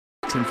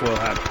tinfoil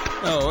hat.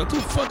 Oh, what the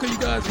fuck are you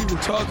guys even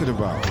talking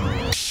about?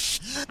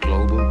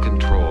 Global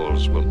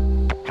controls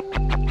will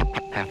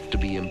have to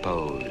be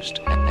imposed,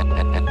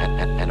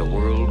 and a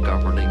world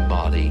governing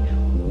body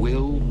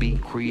will be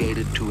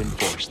created to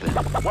enforce them.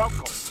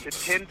 Welcome to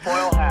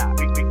Tinfoil Hat.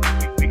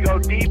 We go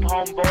deep,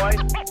 homeboy.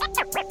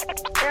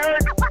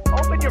 Aaron,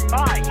 open your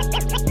mind.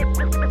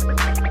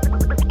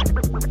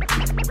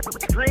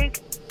 Drink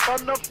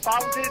from the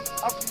fountain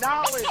of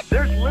knowledge.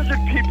 There's lizard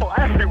people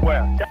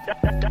everywhere.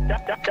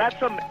 That's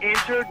some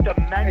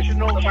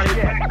interdimensional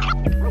shit.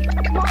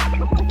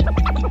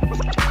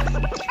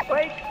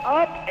 Wake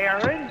up,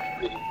 Aaron.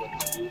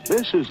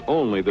 This is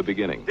only the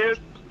beginning. Dude,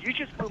 you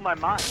just blew my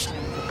mind.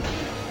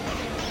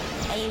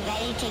 Are you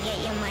ready to get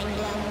your mind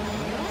blown?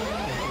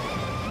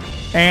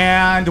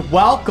 And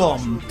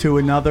welcome to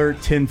another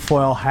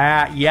Tinfoil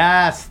Hat.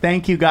 Yes,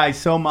 thank you guys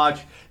so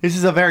much. This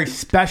is a very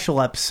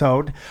special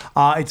episode.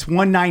 It's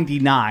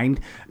 199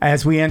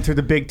 as we enter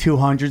the big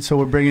 200, so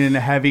we're bringing in the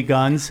heavy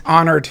guns.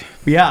 Honored.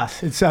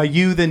 Yes, it's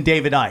you then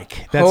David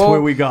Icke. That's where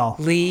we go.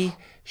 Holy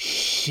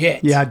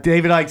shit. Yeah,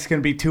 David Icke's going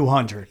to be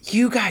 200.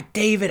 You got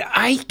David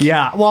Icke?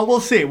 Yeah, well, we'll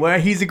see. Well,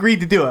 he's agreed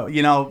to do it.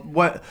 You know,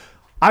 what?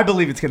 I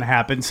believe it's going to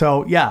happen.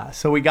 So, yeah,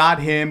 so we got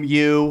him,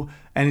 you,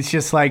 and it's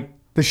just like,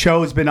 the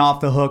show has been off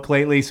the hook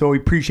lately, so we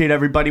appreciate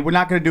everybody. We're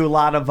not going to do a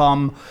lot of the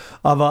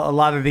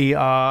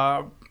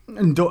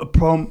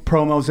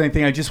promos,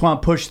 anything. I just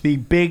want to push the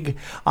big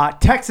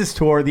Texas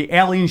tour, the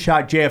Alien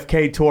Shot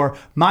JFK tour.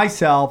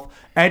 Myself,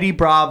 Eddie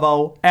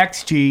Bravo,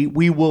 XG.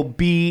 We will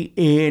be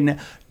in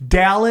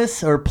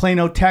Dallas or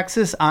Plano,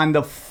 Texas on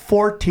the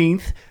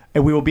 14th.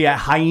 And we will be at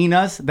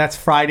Hyenas. That's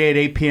Friday at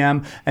 8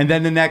 p.m. And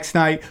then the next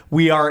night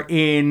we are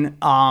in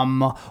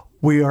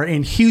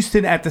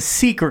Houston at the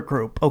Secret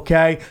Group,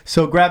 okay?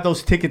 So grab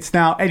those tickets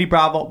now. Eddie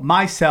Bravo,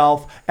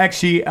 myself,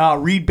 actually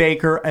Reed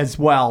Baker as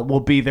well will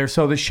be there.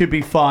 So this should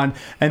be fun.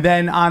 And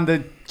then on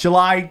the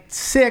July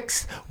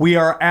 6th, we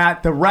are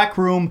at the Rec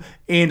Room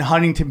in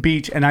Huntington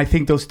Beach, and I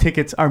think those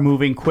tickets are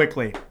moving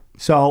quickly.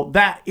 So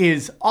that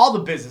is all the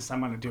business I'm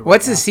going to do.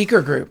 What's the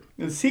Secret Group?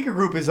 The Secret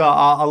Group is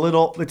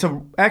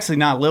actually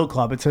not a little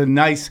club. It's a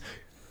nice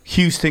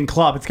Houston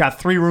club. It's got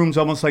 3 rooms,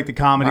 almost like the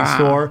Comedy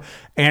Store,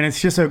 and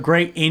it's just a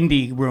great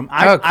indie room.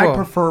 Cool. I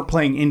prefer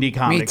playing indie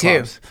comedy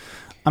clubs.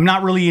 I'm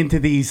not really into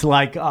these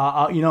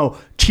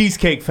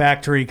Cheesecake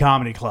Factory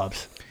comedy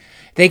clubs.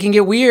 They can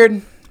get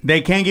weird.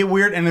 They can get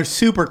weird, and they're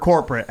super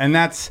corporate, and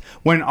that's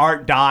when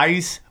art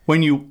dies,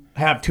 when you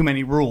have too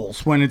many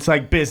rules. When it's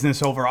like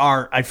business over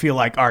art, I feel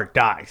like art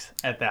dies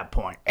at that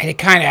point. And it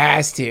kind of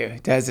has to,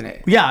 doesn't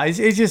it? Yeah,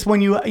 it's just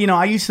when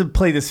I used to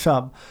play this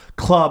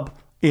club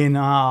in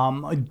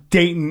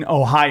Dayton,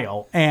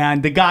 Ohio,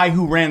 and the guy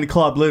who ran the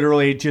club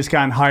literally had just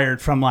gotten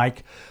hired from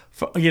like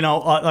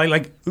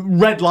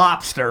Red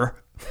Lobster.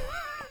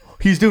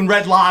 He's doing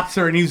Red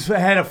Lobster, and he's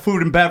head of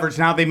food and beverage.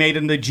 Now they made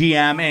him the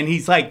GM, and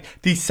he's like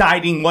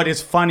deciding what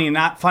is funny and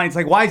not funny. It's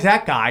like, why is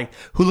that guy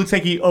who looks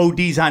like he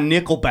ODs on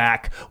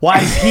Nickelback? Why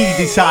is he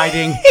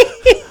deciding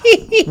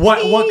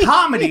what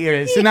comedy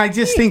is? And I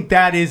just think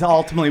that is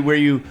ultimately where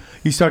you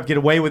start to get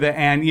away with it.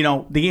 And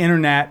the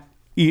internet,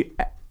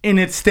 in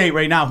its state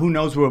right now, who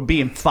knows where it'll be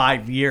in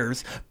 5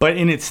 years, but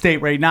in its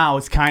state right now,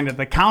 it's kind of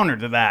the counter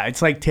to that.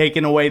 It's like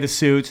taking away the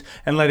suits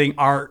and letting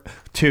art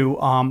to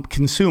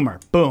consumer.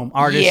 Boom.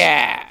 Artists.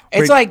 Yeah.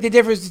 It's like the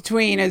difference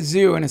between a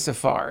zoo and a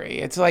safari.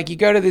 It's like you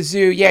go to the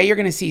zoo, yeah, you're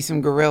going to see some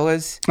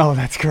gorillas. Oh,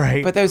 that's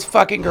great. But those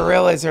fucking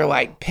gorillas are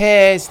like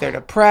pissed. They're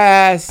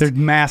depressed. They're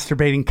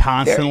masturbating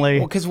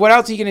constantly. Because what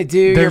else are you going to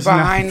do? There's you're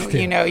behind,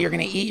 nothing. You're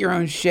going to eat your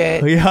own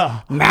shit.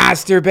 Yeah.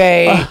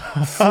 Masturbate.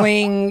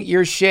 Fling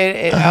your shit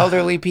at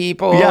elderly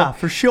people. Yeah,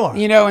 for sure.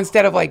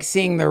 Instead of like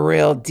seeing the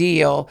real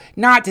deal.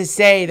 Not to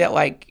say that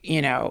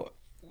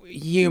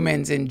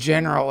humans in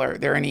general, are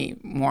there any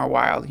more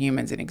wild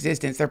humans in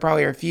existence? There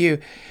probably are a few,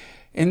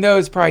 and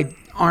those probably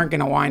aren't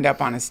going to wind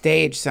up on a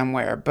stage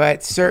somewhere.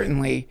 But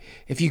certainly,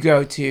 if you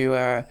go to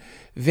a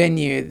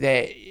venue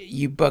that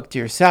you booked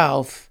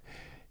yourself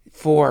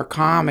for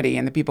comedy,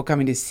 and the people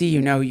coming to see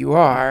you know who you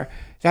are,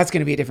 that's going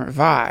to be a different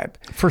vibe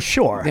for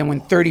sure than when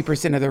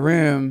 30% of the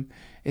room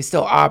is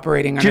still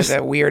operating under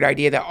the weird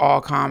idea that all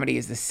comedy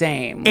is the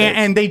same.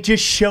 And they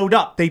just showed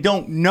up. They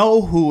don't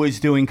know who is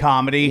doing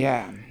comedy.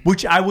 Yeah.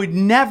 Which I would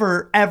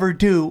never, ever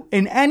do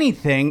in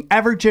anything,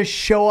 ever just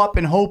show up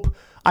and hope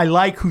I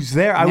like who's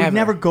there. I would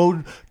never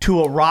go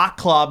to a rock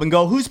club and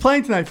go, who's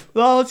playing tonight?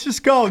 Well, let's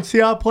just go and see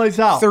how it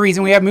plays out. That's the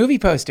reason we have movie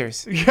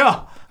posters.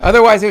 Yeah.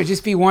 Otherwise, it would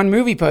just be one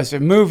movie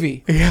poster.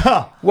 Movie.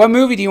 Yeah. What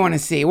movie do you want to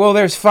see? Well,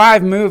 there's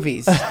 5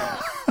 movies.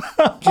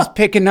 Just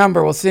pick a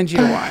number. We'll send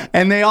you one.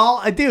 And they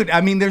all, dude,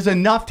 there's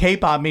enough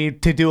tape on me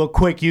to do a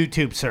quick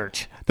YouTube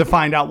search to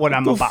find out what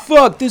I'm about.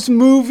 Fuck, this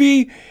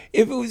movie,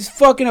 if it was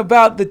fucking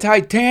about the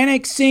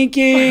Titanic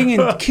sinking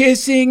and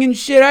kissing and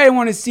shit, I didn't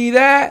want to see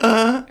that.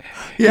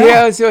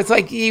 Yeah. So it's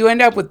like you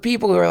end up with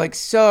people who are like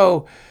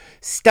so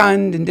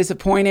stunned and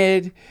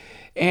disappointed.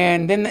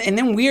 And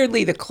then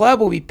weirdly, the club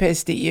will be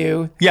pissed at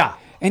you. Yeah.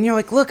 And you're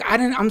like, look,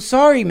 I'm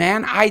sorry,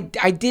 man. I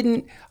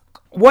didn't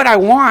what I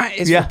want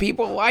is Yeah. for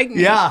people like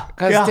me. Yeah,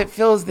 Because yeah. it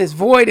fills this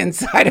void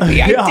inside of me.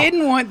 Yeah. I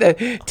didn't want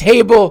the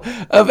table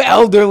of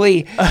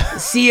elderly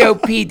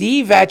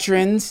COPD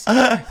veterans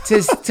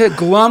to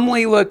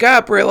glumly look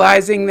up,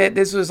 realizing that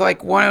this was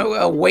like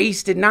a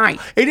wasted night.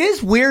 It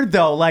is weird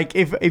though. Like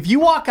if you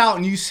walk out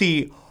and you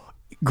see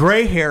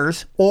gray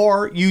hairs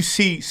or you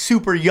see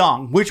super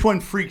young, which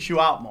one freaks you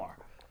out more?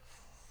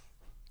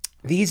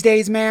 These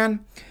days,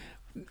 man,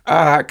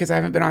 because I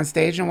haven't been on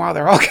stage in a while,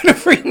 they're all going to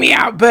freak me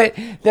out. But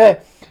in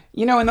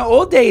the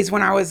old days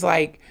when I was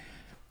like,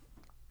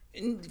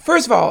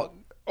 first of all,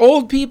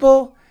 old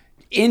people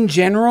in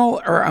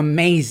general are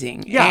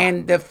amazing. Yeah.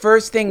 And the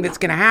first thing that's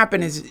going to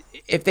happen is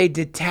if they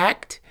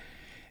detect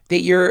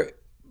that you're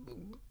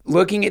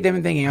looking at them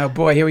and thinking, oh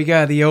boy, here we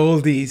go, the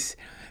oldies.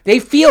 They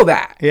feel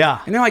that.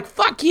 Yeah. And they're like,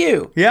 fuck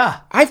you.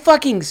 Yeah. I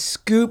fucking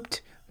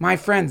scooped my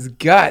friend's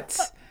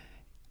guts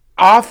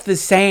off the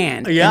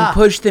sand Yeah. and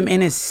pushed them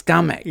in his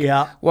stomach.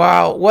 Yeah.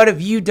 Well, what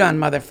have you done,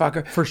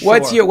 motherfucker? For sure.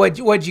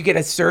 What'd you get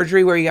a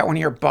surgery where you got one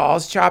of your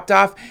balls chopped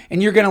off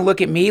and you're gonna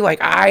look at me like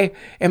I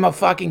am a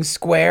fucking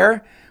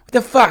square? What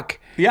the fuck?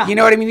 Yeah. You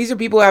know what I mean? These are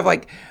people who have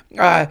like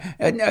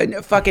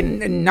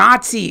fucking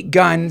Nazi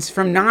guns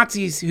from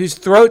Nazis whose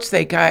throats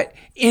they cut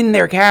in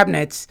their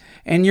cabinets,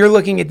 and you're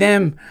looking at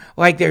them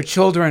like they're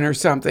children or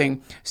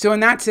something. So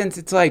in that sense,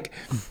 it's like,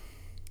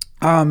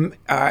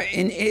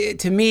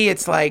 to me,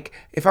 it's like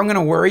if I'm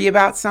gonna worry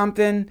about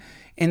something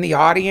in the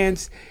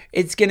audience,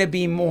 it's gonna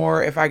be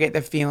more if I get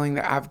the feeling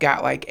that I've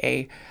got like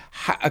a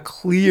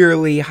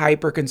clearly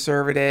hyper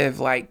conservative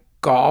like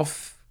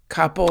golf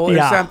couple or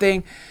Yeah.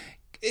 something.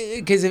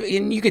 Because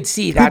you could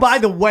see Who, that. by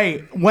the way,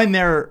 when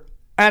they're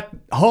at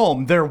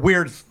home, they're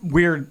weird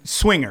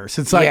swingers.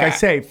 It's like Yeah. I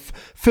say,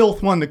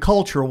 filth won the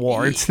culture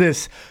war. It's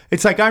this.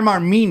 It's like I'm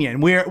Armenian.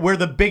 We're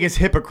the biggest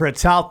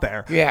hypocrites out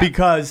there. Yeah.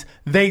 Because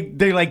they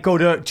like go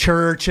to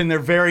church and they're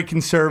very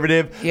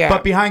conservative. Yeah.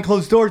 But behind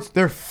closed doors,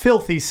 they're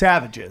filthy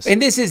savages. And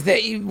this is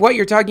what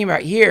you're talking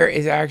about here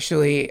is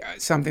actually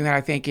something that I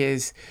think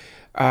is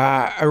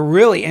a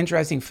really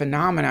interesting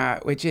phenomena,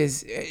 which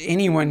is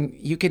anyone,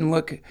 you can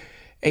look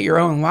at your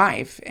own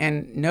life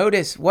and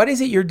notice what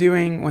is it you're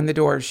doing when the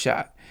door is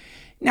shut.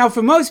 Now,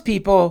 for most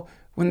people,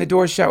 when the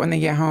door's shut when they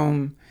get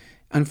home,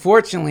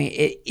 unfortunately,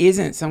 it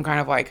isn't some kind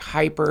of like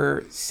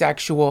hyper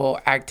sexual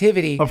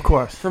activity. Of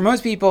course. For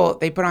most people,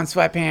 they put on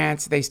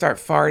sweatpants, they start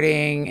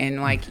farting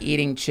and like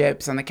eating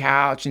chips on the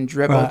couch and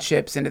dribble Right.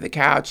 chips into the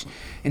couch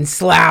and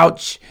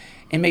slouch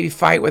and maybe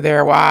fight with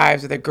their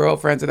wives or their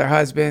girlfriends or their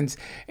husbands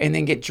and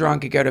then get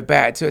drunk and go to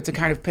bed. So it's a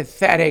kind of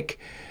pathetic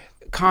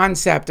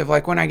concept of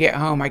like when I get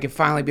home I can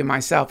finally be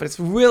myself, but it's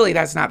really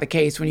that's not the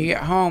case. When you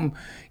get home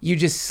you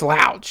just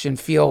slouch and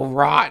feel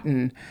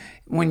rotten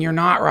when you're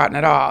not rotten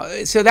at all.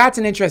 So that's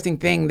an interesting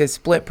thing, the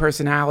split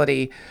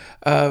personality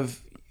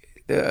of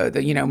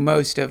the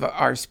most of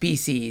our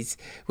species,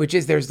 which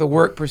is there's the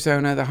work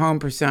persona, the home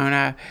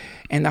persona,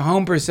 and the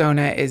home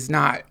persona is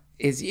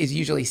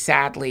usually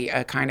sadly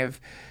a kind of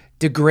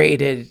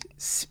degraded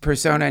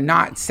persona,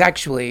 not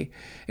sexually.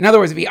 In other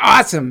words, it'd be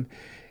awesome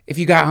if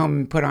you got home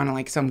and put on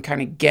like some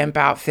kind of gimp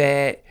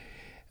outfit,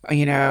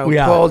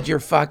 Yeah. pulled your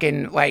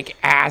fucking like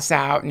ass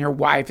out and your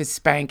wife is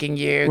spanking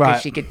you because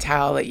Right. she could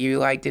tell that you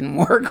like didn't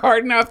work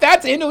hard enough.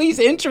 That's at least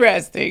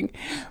interesting.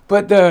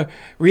 But the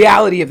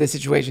reality of the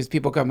situation is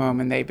people come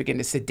home and they begin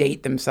to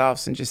sedate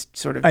themselves and just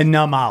sort of and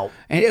numb out.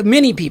 and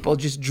many people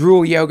just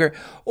drool yogurt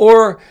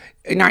or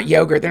not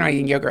yogurt. They're not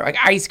eating yogurt, like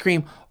ice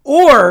cream,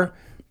 or,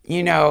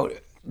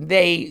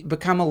 they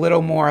become a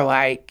little more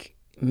like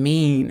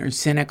mean or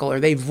cynical, or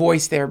they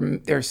voice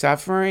their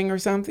suffering or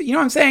something. You know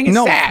what I'm saying? It's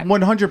sad.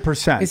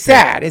 100%. It's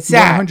sad. It's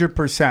sad.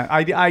 100%.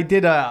 I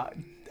did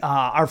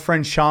our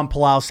friend Sean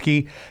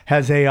Pulowski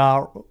has a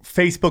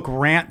Facebook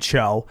rant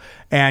show,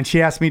 and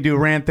she asked me to do a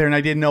rant there, and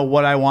I didn't know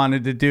what I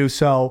wanted to do.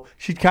 So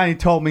she kind of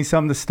told me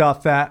some of the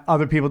stuff that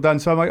other people done.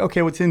 So I'm like,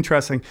 okay, what's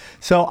interesting?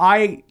 So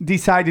I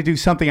decided to do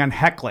something on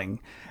heckling,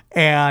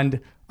 and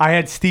I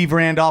had Steve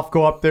Randolph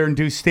go up there and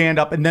do stand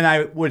up, and then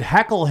I would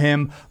heckle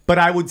him, but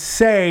I would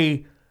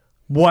say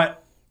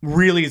what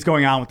really is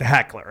going on with the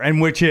heckler, and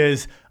which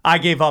is I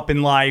gave up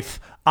in life.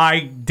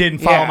 I didn't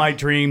follow Yeah. my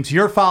dreams.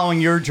 You're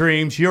following your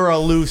dreams. You're a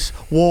loose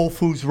wolf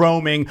who's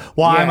roaming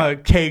while I'm Yeah. a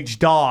caged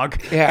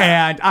dog. Yeah.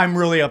 And I'm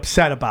really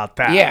upset about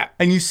that. Yeah.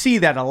 And you see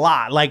that a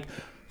lot. Like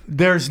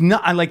there's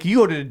not, like you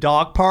go to the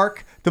dog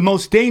park, the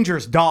most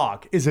dangerous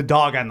dog is a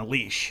dog on the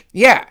leash.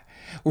 Yeah.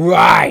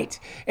 Right.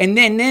 And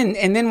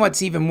then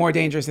what's even more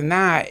dangerous than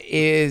that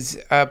is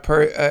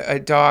a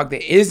dog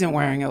that isn't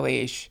wearing a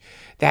leash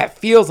that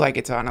feels like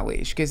it's on a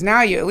leash. Because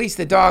now at least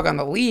the dog on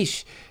the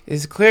leash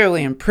is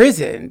clearly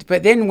imprisoned.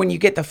 But then when you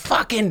get the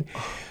fucking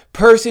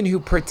person who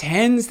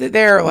pretends that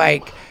they're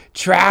like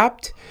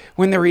trapped,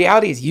 when the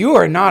reality is you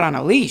are not on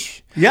a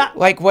leash. Yeah.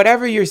 Like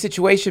whatever your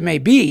situation may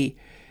be,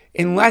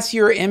 unless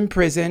you're in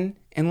prison,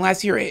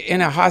 unless you're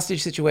in a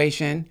hostage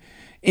situation,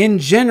 in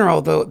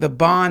general, the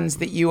bonds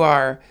that you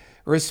are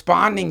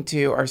responding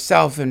to are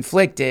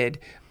self-inflicted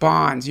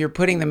bonds. You're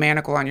putting the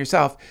manacle on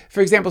yourself.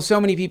 For example,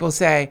 so many people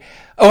say,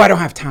 oh, I don't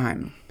have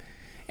time.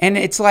 And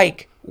it's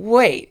like,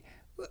 wait,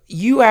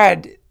 you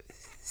had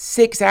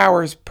 6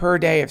 hours per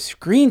day of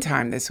screen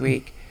time this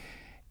week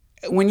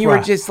when you were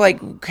just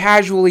like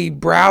casually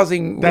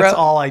browsing. That's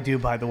all I do,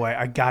 by the way.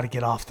 I got to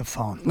get off the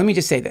phone. Let me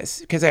just say this,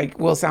 because I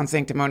will sound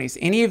sanctimonious.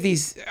 Any of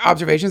these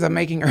observations I'm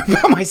making are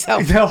about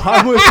myself. No,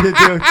 I'm with you,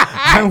 dude.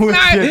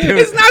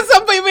 It's not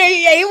something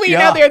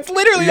alien out there. It's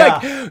literally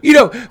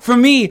like, for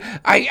me,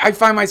 I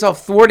find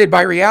myself thwarted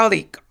by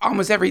reality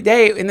almost every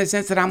day, in the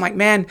sense that I'm like,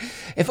 man,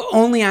 if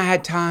only I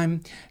had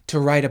time to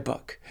write a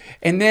book.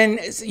 And then,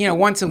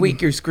 once a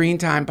week your screen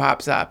time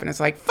pops up and it's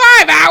like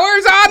 5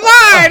 hours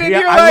online. And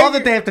I love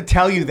that they have to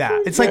tell you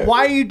that. It's like,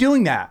 why are you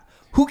doing that?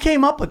 Who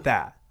came up with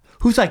that?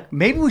 Who's like,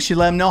 maybe we should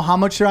let them know how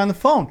much they're on the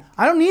phone.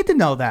 I don't need to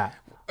know that.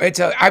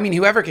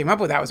 Whoever came up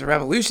with that was a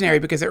revolutionary,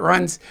 because it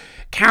runs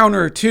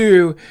counter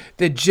to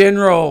the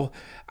general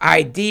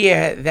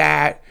idea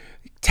that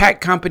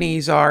tech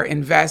companies are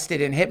invested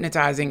in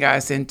hypnotizing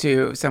us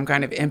into some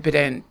kind of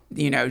impotent,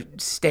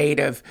 state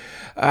of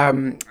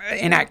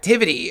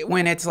inactivity,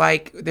 when it's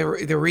like the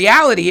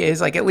reality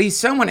is, like, at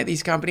least someone at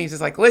these companies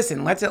is like,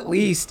 listen, let's at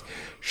least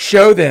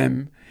show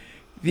them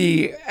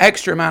the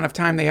extra amount of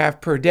time they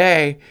have per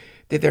day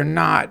that they're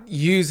not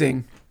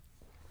using.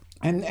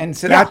 And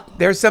so that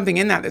there's something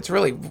in that that's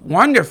really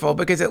wonderful,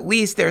 because at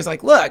least there's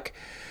like, look,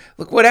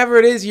 whatever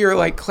it is you're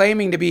like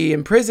claiming to be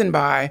imprisoned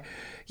by,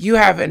 you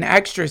have an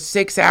extra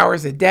 6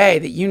 hours a day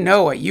that you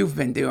know what you've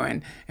been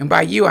doing. And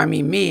by you, I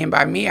mean me. And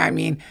by me, I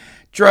mean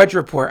Drudge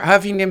Report,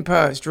 Huffington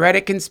Post,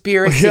 Reddit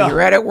Conspiracy,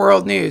 Reddit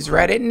World News,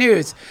 Reddit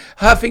News,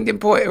 Huffington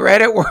Post,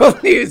 Reddit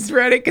World News,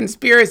 Reddit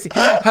Conspiracy,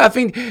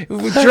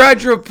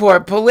 Drudge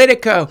Report,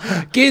 Politico,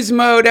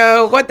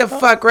 Gizmodo, what the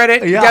fuck, Reddit,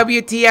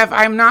 WTF.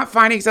 I'm not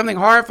finding something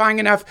horrifying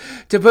enough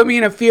to put me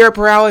in a fear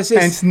paralysis.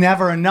 And it's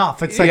never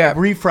enough. It's like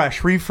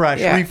refresh.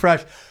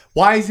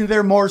 Why isn't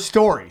there more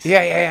stories?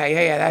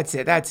 Yeah. That's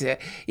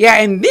it. Yeah,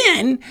 and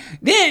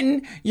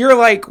then you're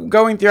like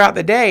going throughout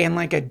the day in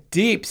like a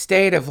deep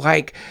state of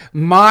like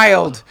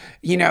mild,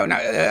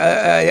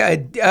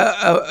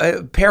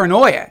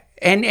 paranoia,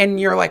 and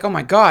you're like, oh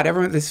my god,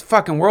 this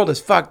fucking world is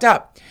fucked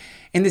up.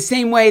 In the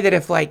same way that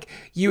if like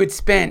you had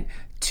spent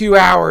 2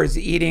 hours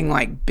eating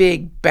like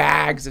big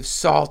bags of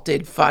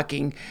salted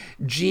fucking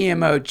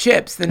GMO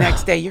chips, the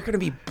next day you're going to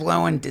be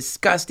blowing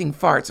disgusting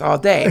farts all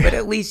day. But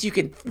at least you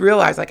could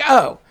realize like,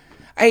 oh,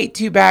 I ate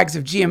 2 bags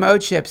of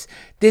GMO chips.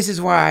 This is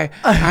why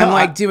I'm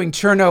like doing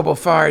Chernobyl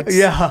farts.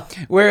 Yeah.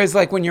 Whereas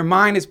like when your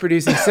mind is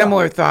producing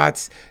similar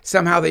thoughts,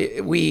 somehow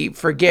we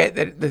forget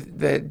that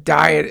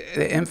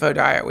the info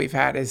diet we've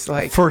had is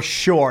like. For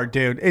sure,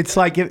 dude. It's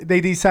like if they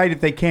decide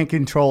if they can't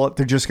control it,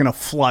 they're just going to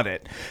flood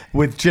it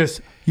with just.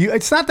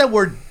 It's not that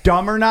we're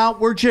dumber now.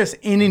 We're just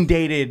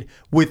inundated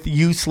with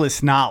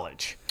useless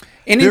knowledge.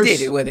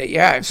 Inundated with it,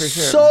 yeah, for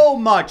sure. So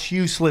much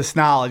useless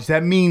knowledge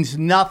that means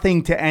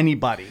nothing to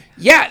anybody.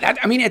 Yeah,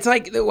 it's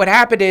like what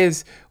happened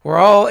is we're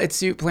all at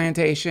Soup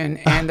Plantation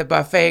and the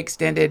buffet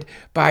extended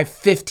by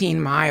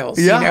 15 miles,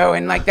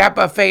 and like that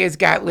buffet has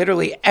got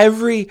literally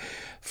every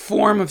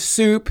form of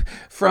soup,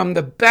 from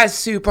the best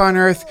soup on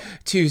earth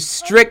to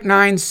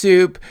strychnine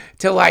soup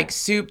to like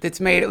soup that's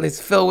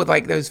filled with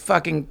like those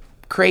fucking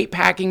crate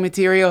packing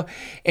material.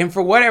 And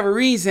for whatever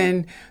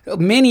reason,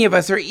 many of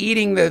us are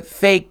eating the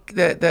fake,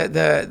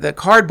 the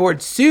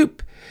cardboard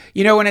soup,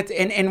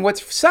 and what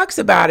sucks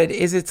about it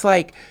is it's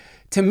like,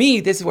 to me,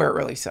 this is where it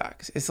really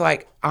sucks. It's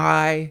like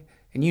and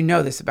you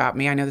know this about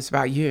me, I know this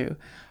about you,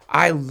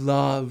 I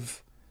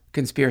love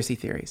conspiracy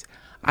theories.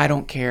 I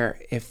don't care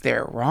if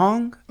they're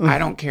wrong. I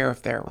don't care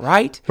if they're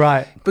right.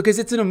 Right. Because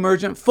it's an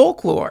emergent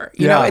folklore.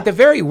 You know, at the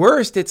very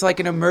worst, it's like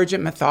an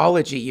emergent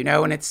mythology,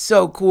 and it's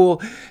so cool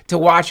to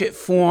watch it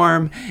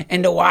form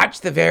and to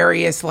watch the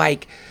various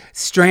like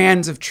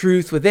strands of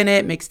truth within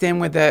it mixed in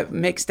with the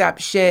mixed up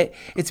shit.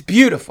 It's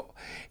beautiful.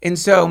 And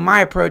so my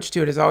approach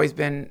to it has always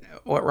been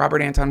what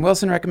Robert Anton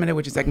Wilson recommended,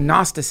 which is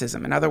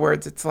agnosticism. In other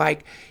words, it's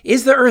like,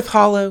 is the earth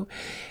hollow?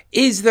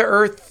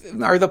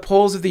 Are the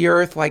poles of the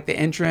earth like the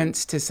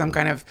entrance to some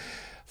kind of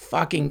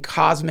fucking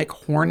cosmic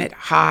hornet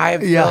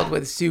hive filled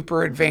with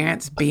super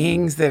advanced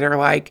beings that are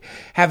like,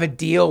 have a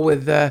deal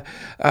with the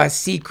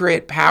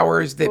secret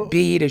powers that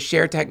be to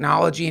share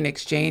technology in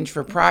exchange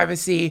for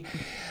privacy?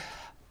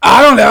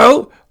 I don't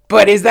know.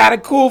 But is that a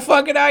cool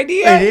fucking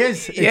idea? It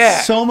is.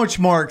 It's so much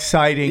more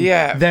exciting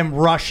than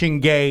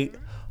Russian Gate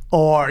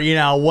or,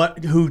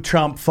 who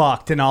Trump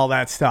fucked and all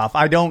that stuff.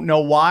 I don't know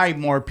why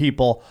more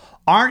people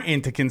aren't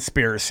into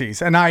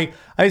conspiracies. And I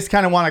just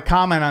kind of want to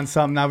comment on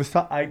something. I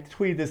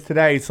tweeted this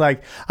today. It's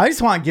like, I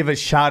just want to give a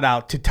shout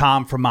out to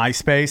Tom from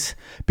MySpace,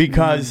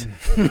 because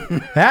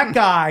that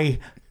guy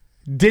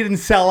didn't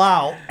sell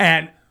out.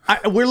 And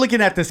we're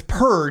looking at this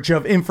purge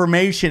of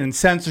information and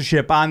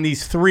censorship on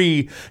these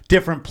 3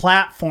 different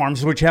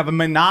platforms, which have a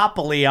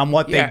monopoly on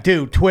what they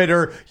do: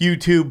 Twitter,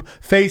 YouTube,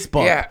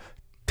 Facebook. Yeah.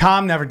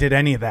 Tom never did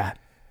any of that.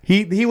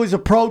 He was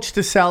approached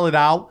to sell it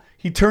out.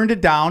 He turned it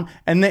down,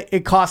 and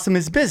it cost him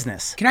his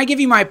business. Can I give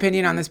you my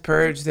opinion on this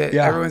purge that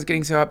everyone's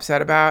getting so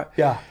upset about?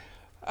 Yeah.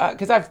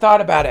 Because I've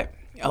thought about it.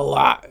 a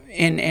lot.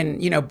 And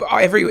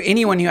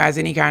anyone who has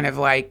any kind of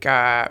like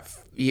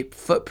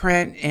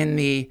footprint in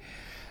the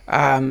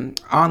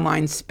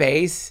online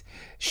space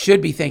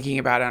should be thinking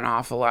about it an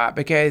awful lot,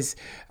 because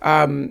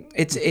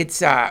it's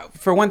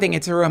for one thing,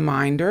 it's a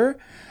reminder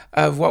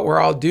of what we're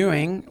all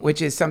doing,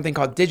 which is something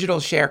called digital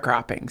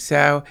sharecropping.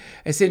 So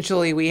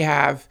essentially we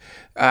have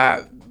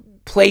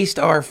placed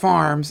our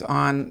farms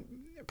on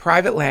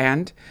private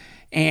land,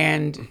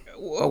 and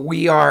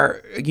we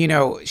are,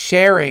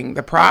 sharing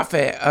the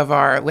profit of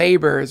our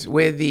labors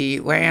with the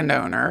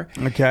landowner.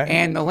 Okay.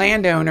 And the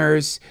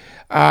landowners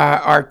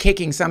are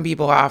kicking some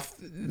people off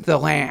the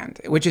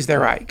land, which is their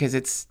right, because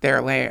it's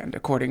their land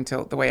according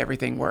to the way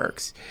everything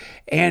works.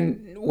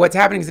 And what's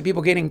happening is the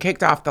people getting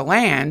kicked off the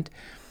land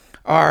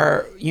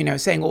are,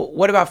 saying, well,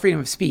 what about freedom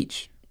of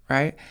speech,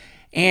 right?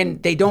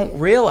 And they don't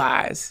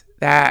realize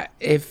that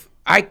if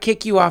I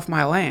kick you off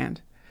my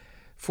land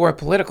for a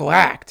political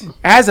act,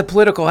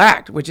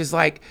 which is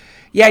like,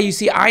 yeah, you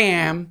see, I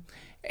am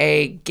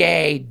a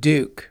gay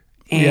duke,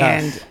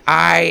 and Yes.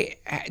 I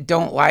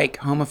don't like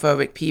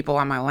homophobic people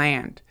on my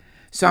land.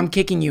 So I'm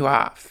kicking you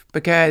off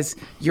because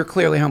you're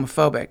clearly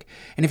homophobic.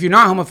 And if you're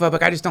not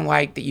homophobic, I just don't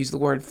like that you use the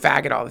word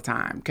faggot all the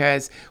time.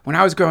 Because when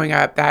I was growing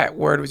up, that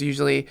word was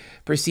usually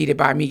preceded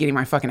by me getting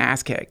my fucking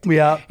ass kicked.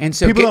 Yeah. And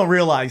so people don't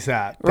realize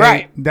that.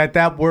 Right.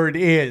 That word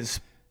is,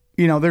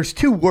 there's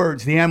two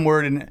words, the M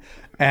word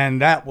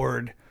and that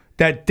word,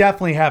 that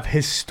definitely have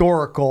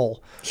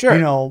historical,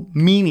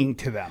 meaning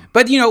to them.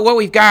 But what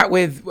we've got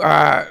with,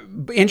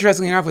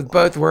 interestingly enough, with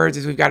both words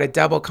is we've got a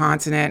double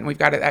consonant, and we've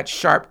got that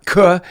sharp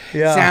k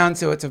sound.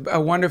 So it's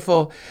a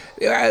wonderful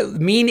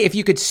if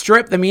you could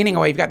strip the meaning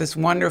away, you've got this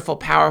wonderful,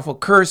 powerful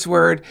curse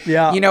word.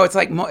 Yeah.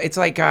 It's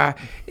like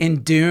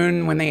in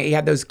Dune when they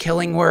had those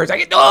killing words,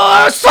 like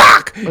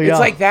suck. Yeah. It's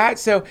like that.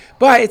 So,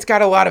 but it's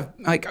got a lot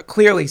of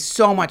clearly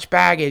so much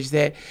baggage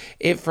that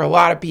for a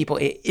lot of people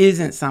it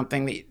isn't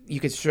something that you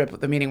could strip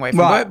the meaning away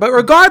from. Right. But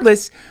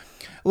regardless,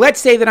 let's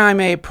say that I'm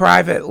a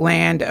private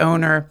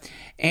landowner,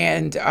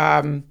 and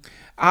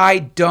I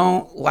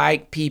don't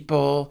like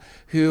people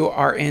who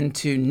are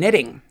into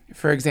knitting,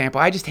 for example.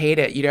 I just hate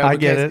it, I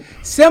get it.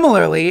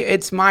 Similarly,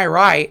 it's my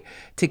right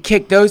to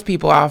kick those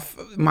people off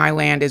my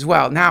land as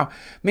well. Now,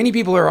 many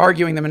people are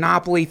arguing the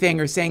monopoly thing,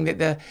 or saying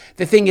that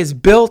the thing is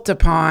built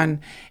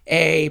upon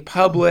a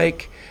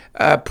public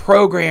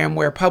program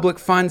where public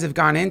funds have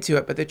gone into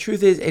it. But the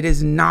truth is, it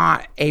is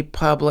not a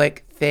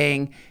public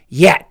thing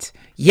yet.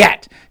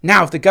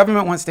 Now, if the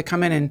government wants to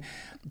come in and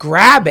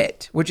grab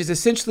it, which is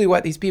essentially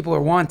what these people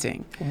are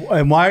wanting.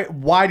 And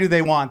why do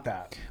they want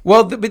that?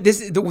 Well,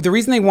 the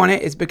reason they want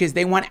it is because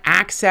they want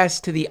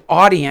access to the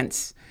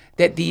audience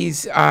that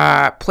these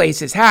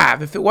places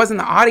have. If it wasn't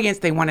the audience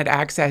they wanted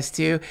access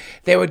to,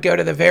 they would go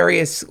to the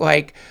various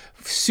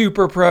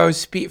super pro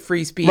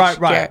free speech.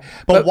 Right.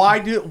 But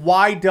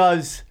why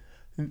does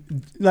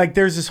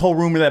there's this whole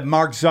rumor that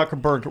Mark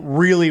Zuckerberg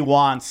really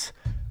wants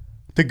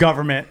the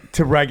government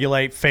to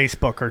regulate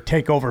Facebook or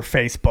take over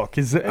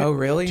Facebook. Oh,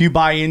 really? Do you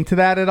buy into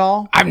that at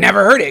all? I've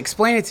never heard it.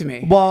 Explain it to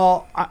me.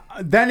 Well,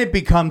 then it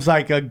becomes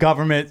like a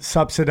government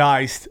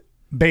subsidized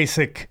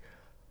basic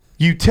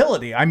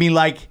utility. I mean,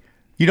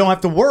 you don't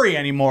have to worry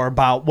anymore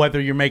about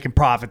whether you're making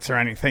profits or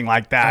anything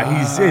like that.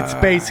 It's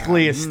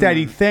basically a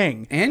steady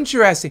thing.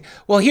 Interesting.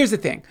 Well, here's the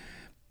thing.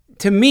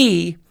 To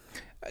me,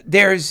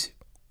 there's,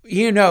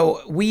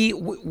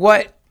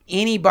 what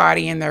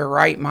anybody in their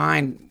right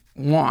mind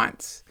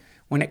wants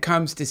when it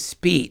comes to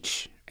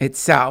speech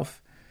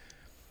itself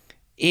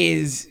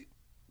is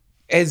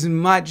as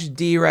much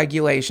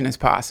deregulation as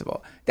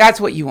possible.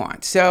 That's what you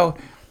want. So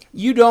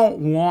you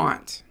don't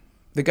want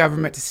the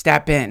government to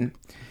step in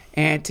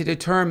and to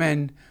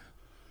determine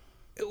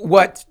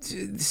what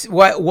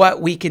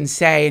we can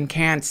say and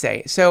can't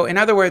say. So in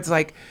other words,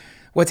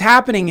 what's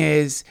happening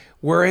is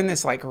we're in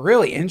this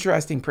really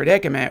interesting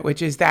predicament,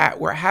 which is that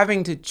we're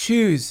having to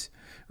choose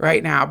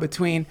right now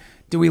between,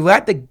 do we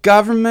let the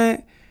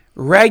government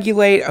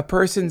regulate a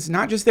person's,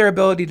 not just their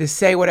ability to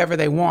say whatever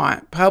they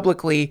want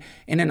publicly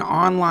in an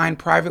online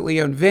privately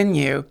owned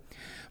venue,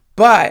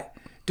 but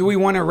do we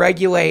want to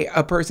regulate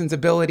a person's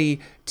ability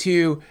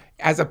to,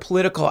 as a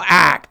political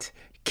act,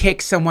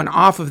 kick someone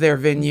off of their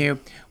venue,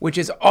 which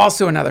is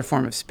also another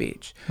form of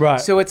speech.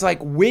 Right. So it's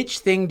which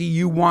thing do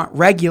you want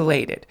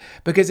regulated?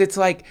 Because it's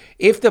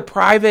if the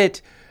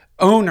private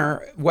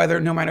owner,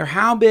 no matter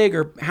how big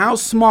or how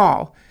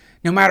small,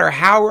 no matter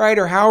how right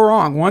or how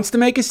wrong, wants to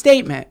make a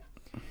statement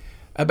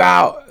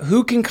about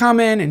who can come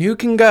in and who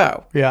can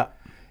go. Yeah.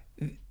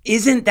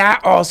 Isn't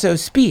that also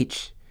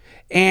speech?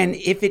 And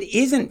if it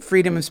isn't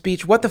freedom of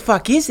speech, what the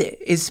fuck is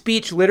it? Is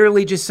speech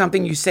literally just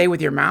something you say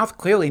with your mouth?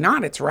 Clearly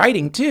not. It's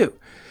writing too.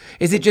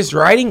 Is it just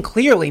writing?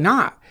 Clearly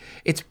not.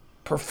 It's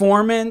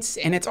performance,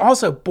 and it's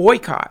also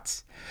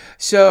boycotts.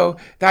 So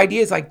the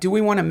idea is do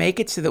we want to make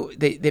it so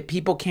that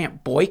people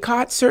can't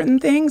boycott certain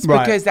things?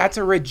 Right. Because that's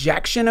a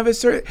rejection of a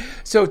certain...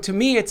 So to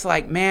me, it's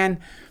man,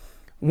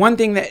 one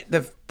thing that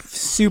the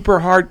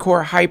super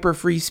hardcore hyper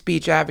free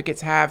speech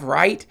advocates have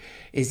right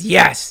is,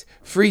 yes,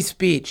 free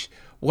speech.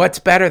 What's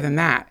better than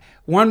that?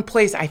 one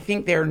place I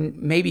think they're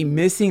maybe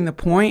missing the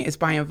point is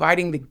by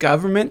inviting the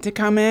government to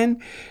come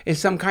in as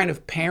some kind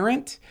of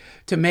parent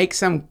to make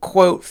some,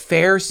 quote,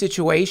 fair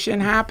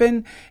situation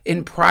happen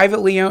in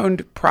privately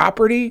owned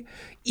property,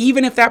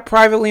 even if that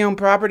privately owned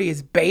property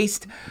is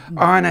based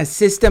on a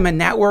system and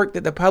network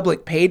that the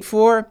public paid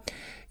for.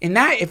 In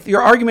that, if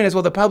your argument is,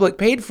 well, the public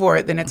paid for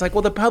it, then it's like,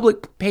 well, the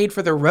public paid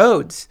for the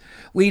roads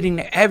leading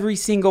to every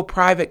single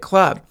private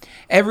club,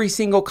 every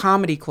single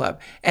comedy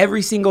club,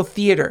 every single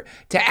theater,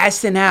 to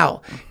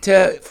SNL,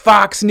 to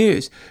Fox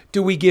News.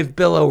 Do we give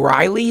Bill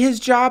O'Reilly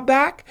his job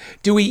back?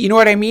 Do we, you know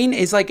what I mean?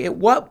 It's like, at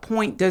what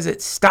point does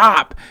it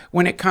stop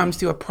when it comes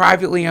to a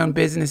privately owned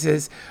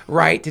business's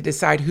right to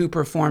decide who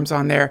performs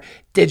on their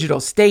digital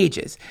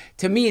stages?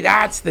 To me,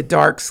 that's the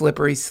dark,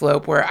 slippery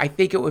slope where I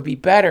think it would be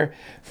better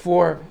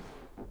for,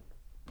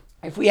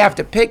 if we have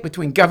to pick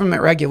between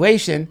government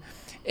regulation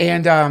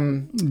and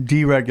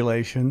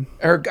deregulation,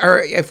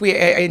 or if we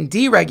in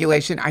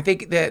deregulation, I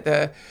think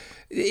that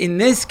in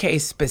this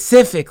case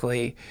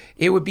specifically,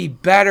 it would be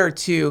better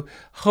to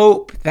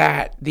hope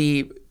that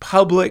the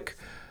public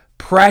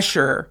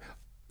pressure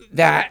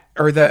that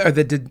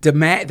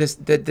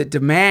the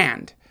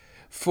demand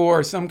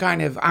for some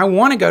kind of, I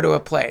want to go to a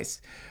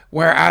place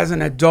where as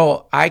an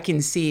adult, I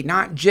can see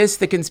not just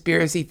the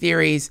conspiracy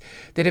theories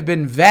that have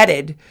been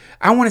vetted.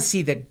 I want to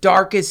see the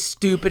darkest,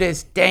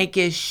 stupidest,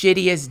 dankest,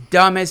 shittiest,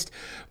 dumbest,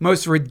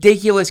 most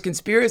ridiculous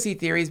conspiracy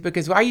theories,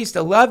 because I used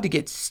to love to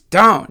get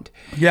stoned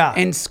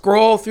and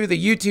scroll through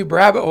the YouTube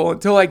rabbit hole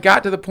until I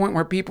got to the point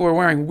where people were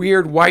wearing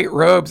weird white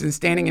robes and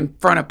standing in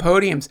front of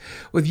podiums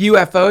with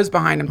UFOs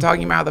behind them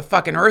talking about how the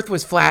fucking earth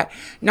was flat.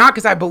 Not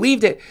because I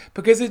believed it,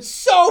 because it's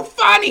so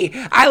funny.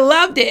 I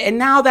loved it. And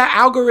now that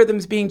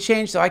algorithm's being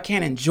changed, so I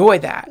can't enjoy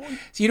that.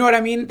 So you know what I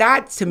mean?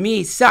 That to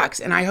me sucks.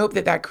 And I hope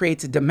that that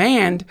creates a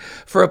demand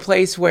for a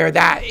place where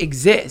that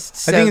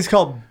exists. So, I think it's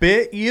called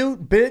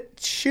BitChute,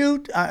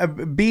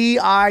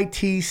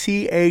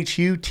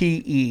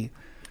 BITCHUTE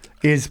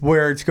is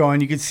where it's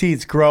going. You can see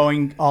it's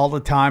growing all the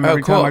time.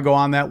 Every time I go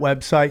on that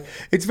website.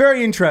 It's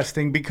very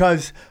interesting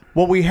because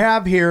what we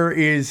have here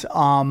is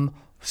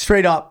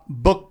straight up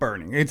book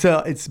burning.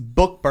 It's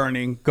book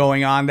burning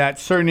going on, that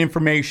certain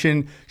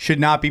information should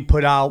not be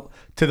put out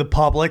to the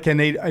public, and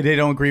they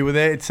don't agree with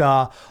it. It's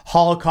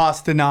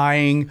Holocaust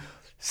denying,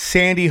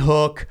 Sandy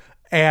Hook,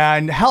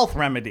 and health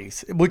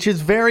remedies, which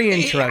is very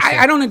interesting.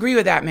 I don't agree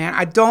with that, man.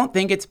 I don't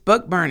think it's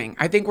book burning.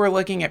 I think we're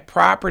looking at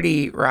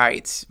property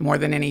rights more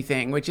than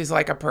anything, which is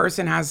like a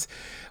person has,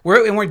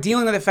 we're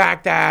dealing with the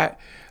fact that.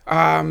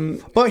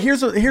 But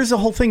here's the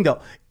whole thing,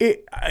 though.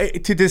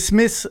 To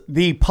dismiss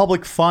the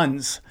public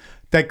funds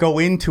that go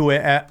into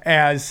it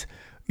as,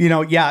 you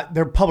know,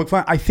 they're public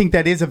funds. I think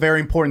that is a very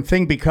important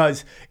thing,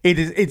 because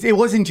it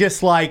wasn't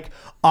just like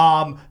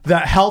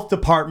the health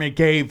department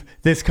gave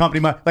this company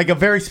money, like a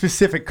very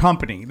specific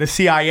company. The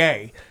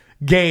CIA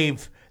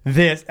gave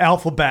this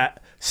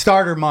Alphabet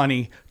starter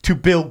money to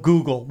build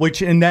Google,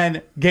 and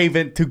then gave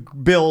it to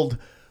build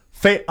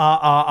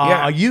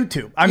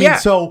YouTube. I mean,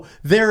 so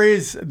there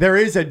is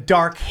a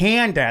dark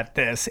hand at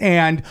this,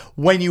 and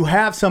when you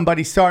have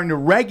somebody starting to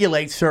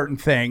regulate certain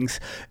things,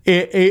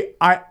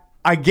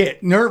 I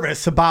get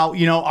nervous about,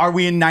 you know, are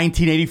we in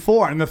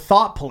 1984 and the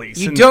thought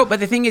police? But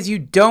the thing is, you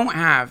don't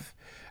have.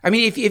 I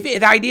mean, if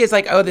the idea is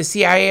like, oh, the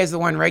CIA is the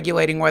one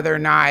regulating whether or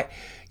not,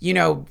 you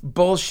know,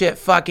 bullshit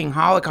fucking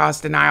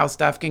Holocaust denial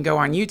stuff can go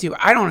on YouTube.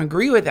 I don't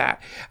agree with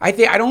that. I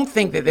don't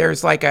think that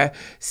there's like a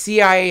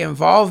CIA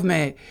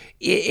involvement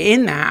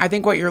in that. I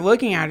think what you're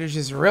looking at is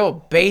just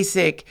real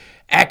basic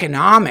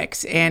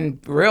economics and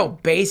real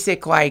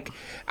basic, like,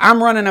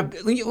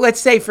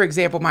 let's say, for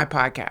example, my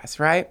podcast,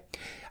 right?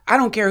 I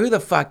don't care who the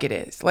fuck it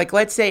is. Like,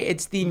 let's say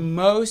it's the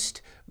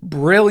most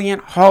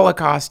brilliant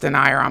Holocaust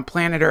denier on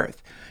planet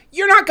Earth.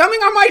 You're not coming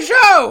on my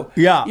show.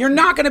 Yeah. You're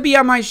not going to be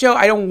on my show.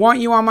 I don't want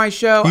you on my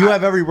show. You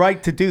have every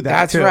right to do that.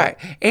 That's right.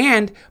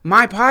 And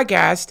my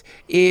podcast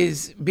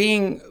is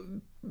being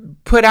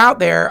put out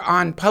there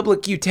on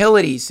public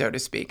utilities, so to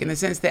speak, in the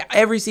sense that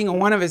every single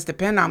one of us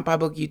depend on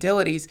public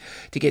utilities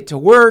to get to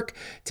work,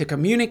 to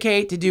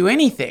communicate, to do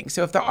anything.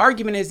 So if the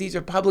argument is these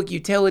are public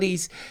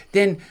utilities,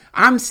 then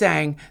I'm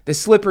saying the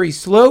slippery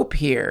slope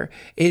here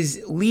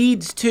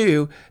leads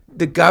to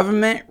the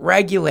government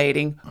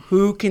regulating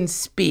who can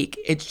speak.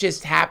 It's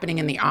just happening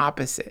in the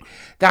opposite.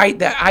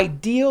 The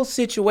ideal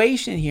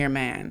situation here,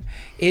 man,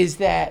 is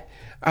that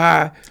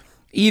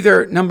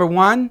either, number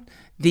one,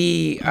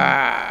 the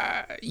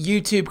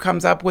YouTube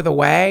comes up with a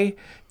way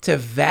to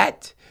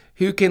vet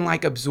who can,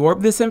 like,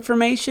 absorb this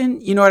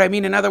information. You know what I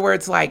mean? In other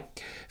words,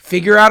 like,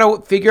 figure out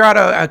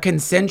a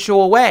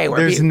consensual way. Where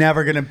there's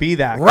never going to be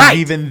that. Right.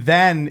 Even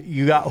then,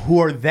 you got, who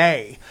are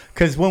they?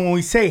 Because when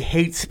we say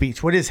hate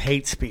speech, what is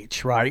hate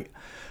speech, right?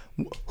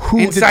 Who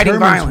Inciting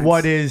determines violence.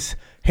 What is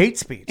hate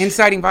speech?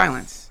 Inciting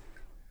violence.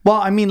 Well,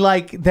 I mean,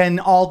 like, then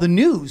all the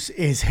news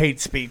is hate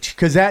speech,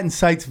 because that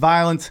incites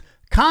violence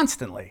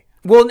constantly.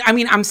 Well, I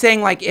mean, I'm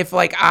saying, like, if,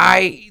 like,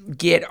 I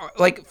get,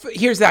 like,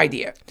 here's the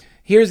idea.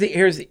 Here's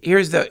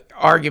the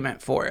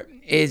argument for it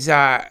is,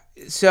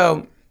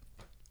 so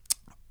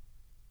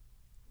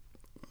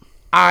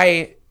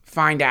I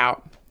find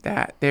out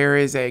that there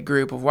is a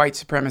group of white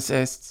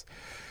supremacists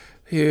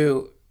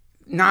who,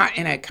 not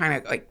in a kind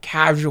of like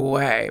casual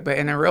way, but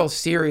in a real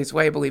serious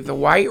way, believe the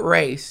white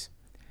race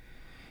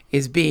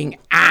is being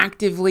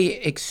actively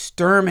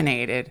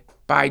exterminated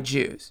by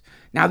Jews.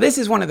 Now, this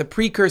is one of the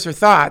precursor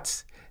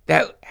thoughts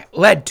that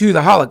led to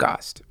the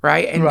Holocaust,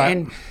 right?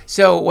 And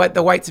so what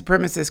the white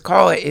supremacists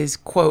call it is,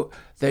 quote,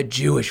 the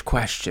Jewish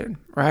question,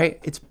 right?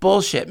 It's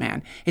bullshit,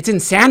 man. It's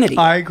insanity.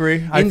 I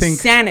agree.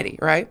 Insanity,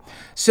 right?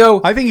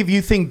 So I think if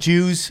you think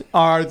Jews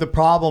are the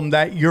problem,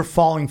 that you're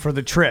falling for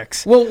the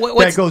tricks. Well,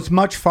 that goes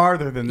much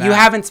farther than that. You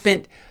haven't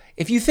spent.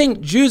 If you think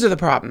Jews are the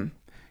problem,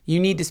 you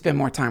need to spend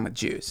more time with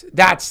Jews.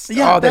 That's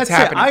all that's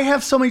happening. It. I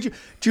have so many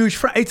Jewish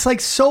friends. It's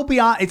like so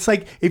beyond. It's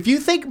like if you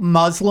think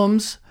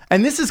Muslims,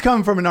 and this is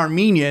coming from an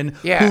Armenian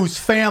whose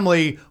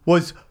family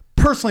was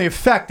personally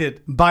affected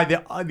by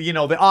the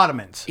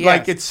Ottomans. Yes.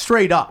 Like it's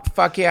straight up.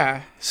 Fuck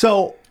yeah.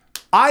 So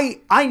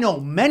I know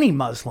many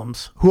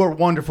Muslims who are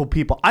wonderful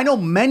people. I know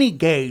many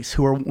gays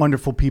who are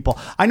wonderful people.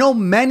 I know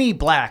many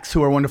blacks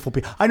who are wonderful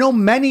people. I know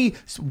many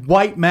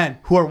white men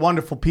who are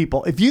wonderful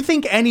people. If you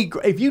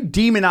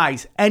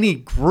demonize any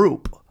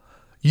group,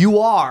 you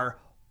are,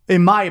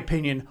 in my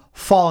opinion,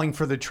 falling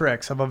for the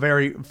tricks of a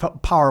very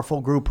powerful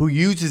group who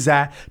uses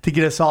that to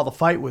get us all to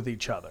fight with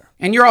each other.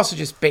 And you're also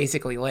just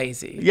basically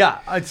lazy. Yeah,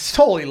 it's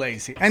totally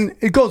lazy, and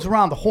it goes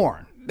around the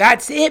horn.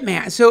 That's it,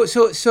 man. So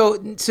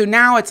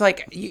now it's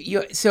like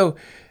so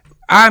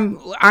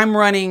I'm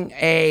running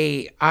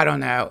I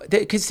don't know,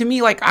 because to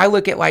me, like, I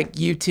look at like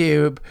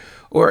YouTube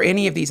or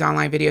any of these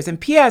online videos, and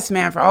P.S.,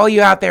 man, for all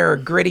you out there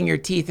who are gritting your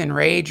teeth in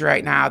rage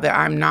right now that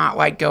I'm not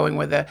like going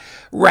with a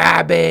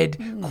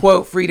rabid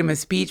quote freedom of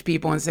speech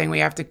people and saying we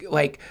have to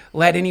like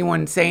let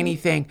anyone say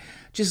anything.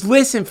 Just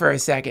listen for a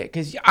second,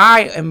 because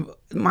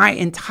my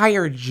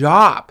entire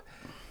job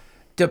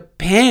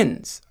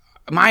depends.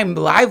 My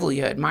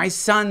livelihood, my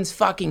son's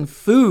fucking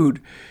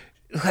food,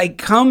 like,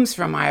 comes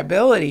from my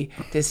ability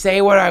to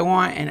say what I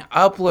want and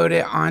upload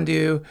it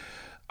onto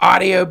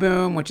Audio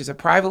Boom, which is a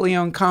privately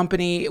owned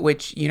company,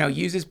 which,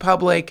 uses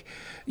public,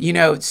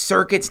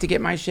 circuits to get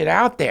my shit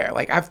out there.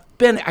 Like, I've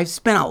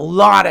spent a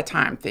lot of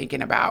time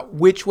thinking about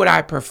which would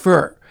I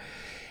prefer.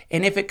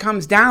 And if it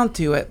comes down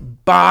to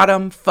it,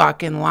 bottom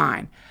fucking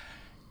line,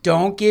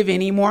 don't give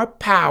any more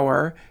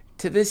power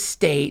to the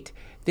state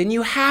than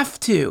you have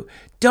to.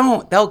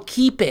 Don't. They'll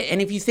keep it.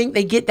 And if you think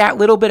they get that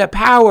little bit of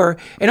power,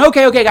 and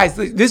okay, guys,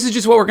 this is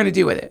just what we're going to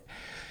do with it.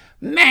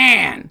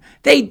 Man,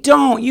 they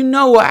don't. You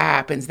know what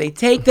happens. They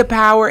take the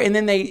power and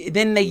then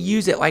they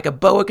use it like a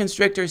boa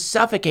constrictor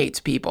suffocates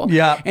people.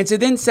 Yeah. And so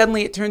then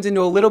suddenly it turns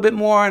into a little bit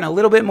more and a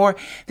little bit more.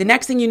 The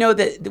next thing you know,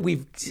 that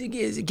we've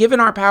given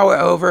our power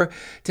over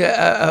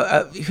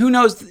to who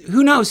knows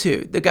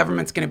who the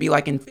government's going to be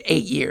like in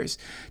 8 years,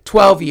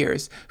 12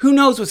 years. Who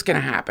knows what's going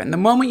to happen? The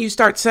moment you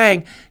start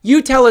saying,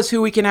 you tell us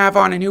who we can have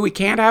on and who we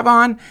can't have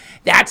on,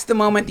 that's the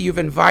moment that you've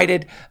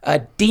invited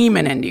a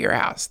demon into your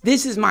house.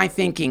 This is my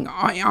thinking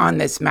on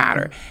this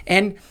matter.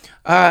 And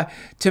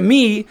to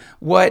me,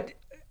 what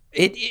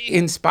it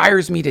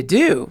inspires me to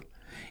do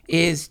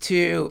is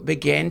to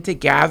begin to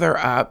gather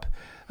up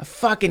a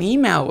fucking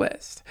email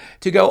list,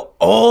 to go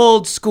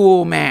old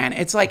school, man.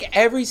 It's like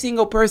every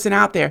single person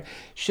out there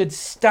should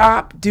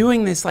stop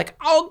doing this. Like,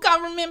 oh,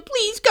 government,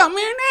 please come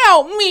here and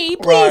help me,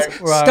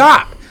 please.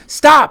 Right.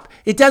 Stop.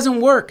 It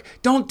doesn't work.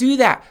 Don't do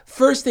that.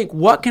 First think,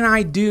 what can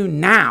I do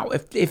now?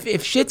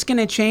 If shit's going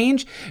to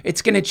change,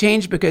 it's going to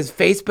change because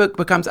Facebook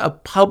becomes a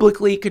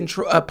publicly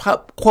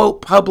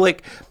quote,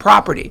 public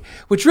property,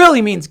 which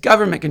really means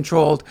government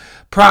controlled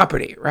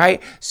property,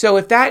 right? So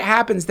if that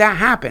happens, that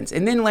happens.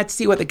 And then let's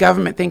see what the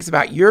government thinks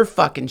about your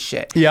fucking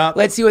shit. Yeah.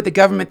 Let's see what the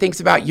government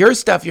thinks about your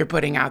stuff you're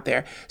putting out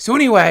there. So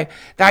anyway,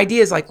 the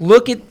idea is like,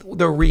 look at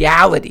the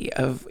reality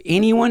of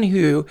anyone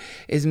who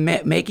is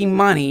making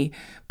money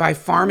by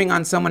farming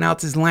on someone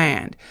else's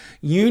land.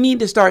 You need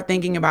to start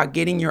thinking about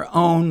getting your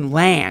own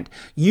land.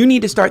 You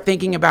need to start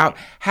thinking about,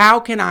 how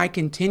can I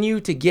continue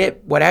to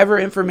get whatever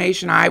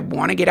information I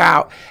want to get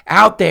out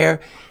there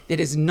that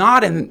is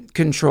not in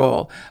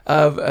control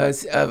of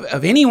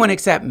anyone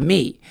except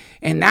me.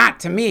 And that,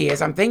 to me,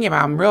 as I'm thinking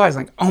about it, I'm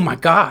realizing, like, oh my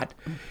God,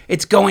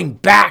 it's going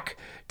back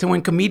to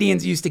when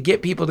comedians used to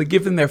get people to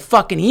give them their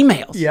fucking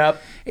emails.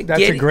 Yep,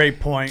 that's a great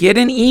point. Get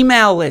an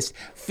email list.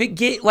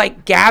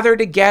 Gather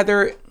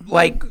together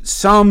like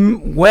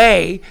some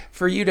way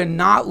for you to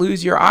not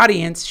lose your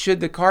audience should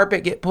the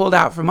carpet get pulled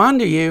out from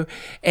under you,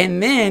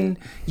 and then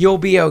you'll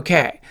be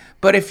okay.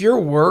 But if you're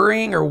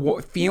worrying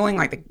or feeling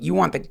like you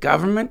want the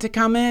government to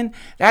come in,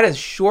 that is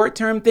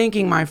short-term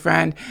thinking, my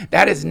friend.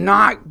 That is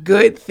not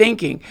good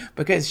thinking,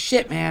 because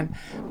shit, man,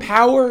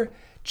 power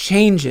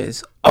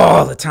changes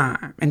all the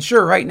time. And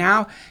sure, right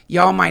now,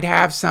 y'all might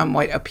have some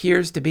what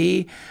appears to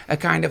be a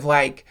kind of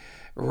like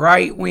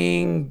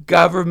right-wing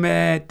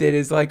government that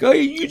is like, oh,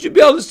 you should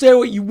be able to say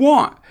what you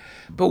want.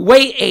 But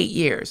wait 8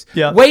 years.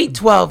 Yeah. Wait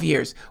 12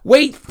 years.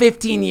 Wait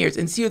 15 years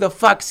and see who the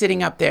fuck's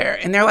sitting up there.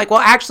 And they're like, well,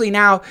 actually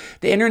now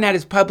the internet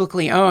is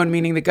publicly owned,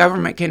 meaning the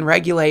government can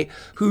regulate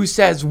who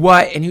says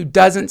what and who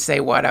doesn't say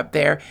what up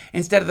there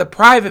instead of the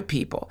private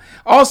people.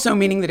 Also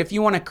meaning that if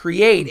you want to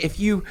create, if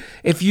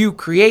you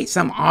create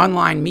some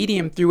online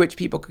medium through which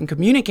people can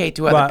communicate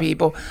to other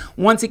people,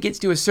 once it gets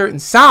to a certain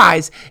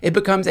size, it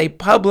becomes a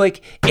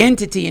public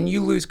entity and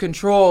you lose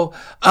control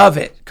of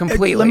it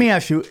completely. Let me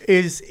ask you,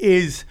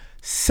 is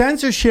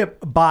censorship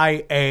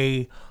by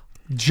a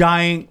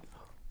giant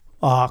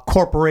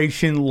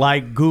corporation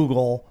like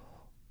Google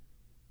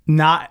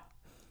not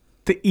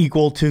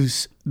equal to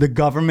the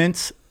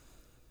government's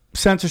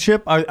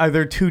censorship? Are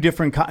there two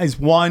different is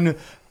one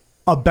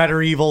a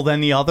better evil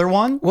than the other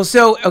one? Well,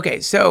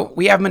 so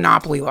we have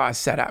monopoly laws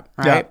set up,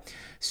 right? Yeah.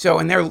 So,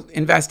 and they're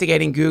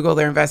investigating Google.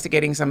 They're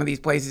investigating some of these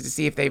places to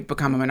see if they've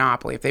become a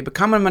monopoly. If they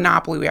become a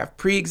monopoly, we have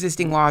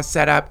pre-existing laws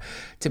set up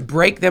to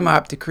break them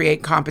up, to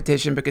create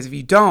competition. Because if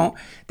you don't,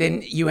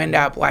 then you end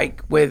up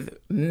like with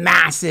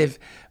massive,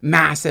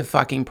 massive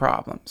fucking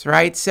problems,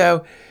 right?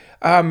 So,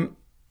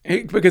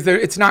 because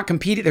it's not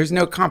competing, there's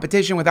no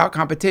competition. Without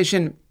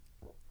competition,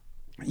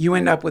 you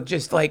end up with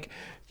just like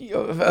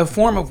a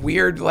form of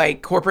weird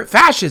like corporate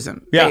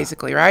fascism,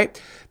 basically,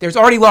 right? There's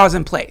already laws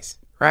in place,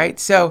 right?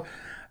 So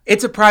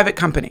it's a private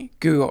company,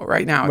 Google,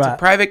 right now. It's a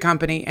private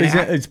company. And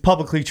it's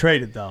publicly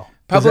traded, though.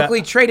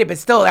 Publicly traded, but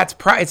still,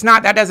 it's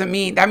not. That doesn't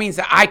mean that means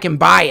that I can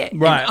buy it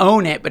and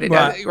own it, but it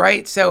doesn't,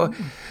 right? So,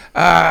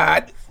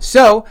 and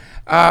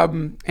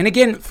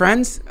again,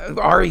 friends,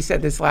 Ari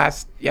said this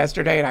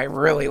yesterday, and I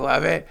really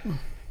love it.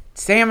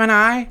 Sam and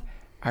I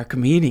are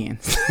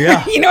comedians.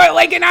 Yeah. You know what?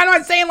 Like, and I'm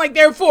not saying like,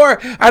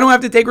 therefore, I don't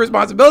have to take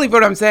responsibility for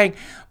what I'm saying,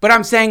 but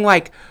I'm saying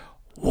like,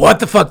 what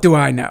the fuck do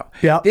I know?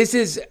 Yeah. This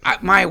is,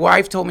 my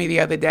wife told me the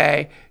other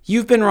day,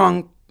 you've been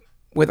wrong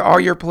with all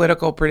your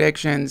political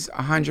predictions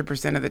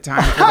 100% of the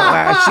time for the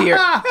last year.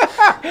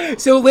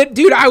 So,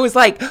 dude, I was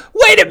like,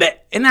 wait a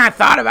minute. And then I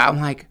thought about, I'm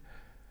like,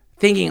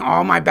 thinking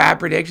all my bad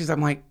predictions.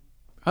 I'm like,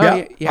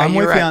 oh, yeah, I'm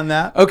you're with right. you on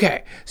that.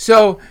 Okay.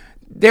 So,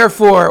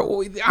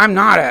 therefore, I'm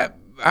not a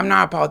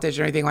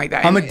politician or anything like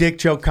that. I'm a dick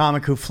joke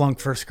comic who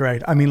flunked first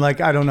grade. I mean, like,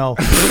 I don't know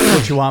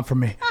what you want from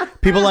me.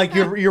 People like,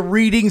 your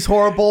reading's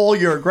horrible.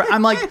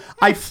 I'm like,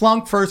 I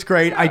flunked first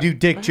grade. I do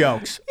dick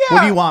jokes. Yeah.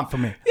 What do you want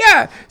from me?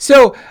 Yeah.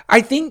 So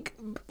I think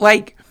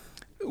like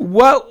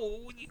what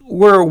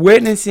we're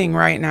witnessing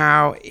right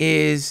now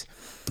is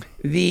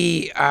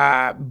the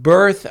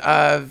birth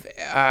of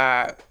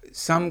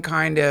some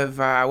kind of,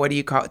 what do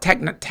you call it?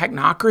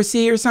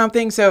 Technocracy or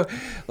something. So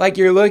like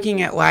you're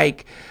looking at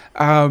like,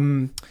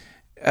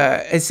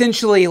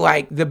 essentially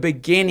like the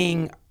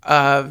beginning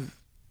of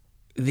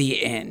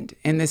the end,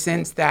 in the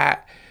sense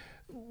that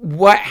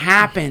what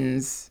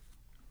happens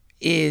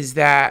is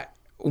that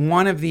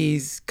one of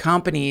these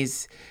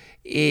companies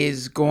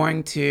is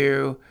going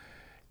to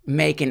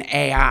make an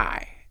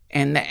AI,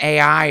 and the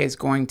AI is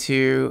going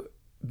to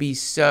be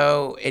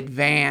so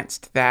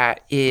advanced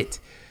that it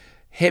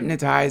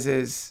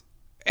hypnotizes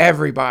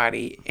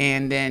everybody,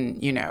 and then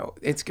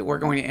we're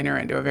going to enter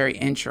into a very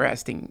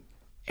interesting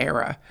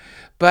era.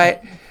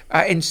 But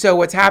and so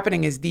what's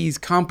happening is these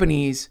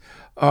companies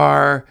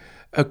are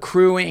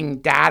accruing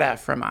data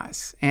from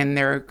us, and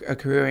they're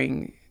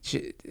accruing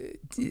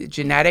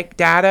genetic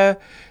data.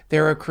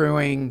 They're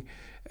accruing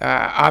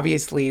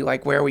obviously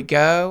like where we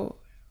go,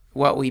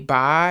 what we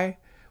buy,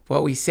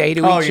 what we say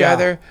to each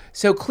other.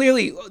 So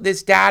clearly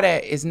this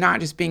data is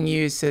not just being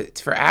used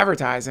for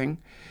advertising.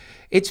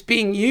 It's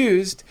being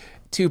used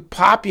to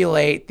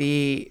populate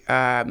the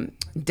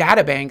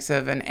data banks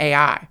of an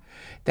AI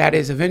that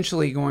is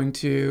eventually going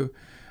to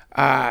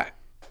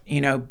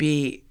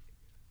be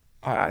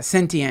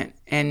sentient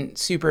and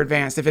super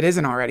advanced, if it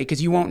isn't already,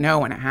 because you won't know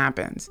when it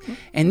happens.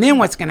 And then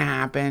what's going to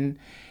happen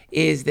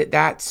is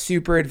that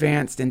super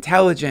advanced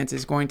intelligence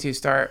is going to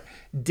start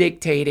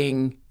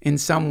dictating in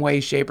some way,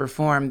 shape, or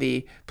form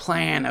the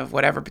plan of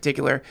whatever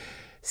particular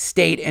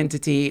state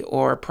entity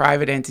or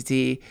private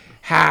entity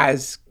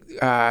has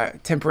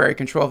temporary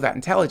control of that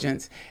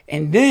intelligence.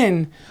 And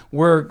then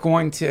we're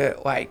going to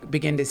like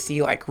begin to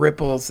see like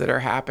ripples that are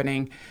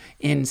happening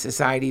in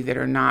society that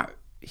are not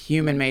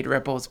human-made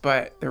ripples,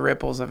 but the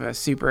ripples of a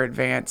super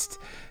advanced,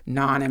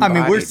 non-embodied.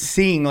 I mean, we're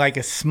seeing like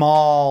a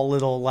small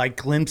little like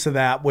glimpse of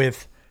that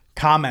with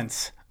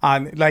comments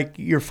on, like,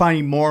 you're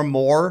finding more and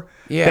more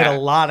that a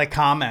lot of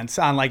comments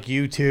on like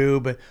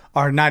YouTube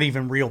are not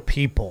even real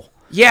people.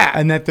 Yeah.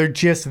 And that they're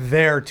just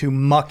there to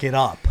muck it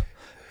up.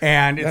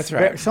 And it's, that's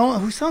right.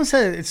 Someone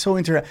said it's so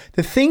interesting.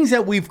 The things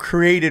that we've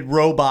created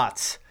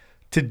robots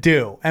to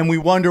do, and we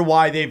wonder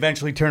why they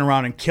eventually turn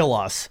around and kill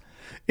us,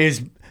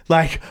 is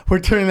like we're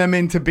turning them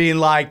into being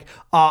like,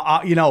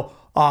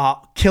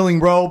 killing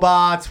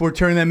robots. We're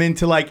turning them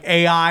into like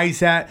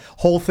AIs. That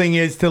whole thing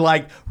is to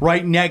like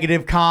write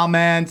negative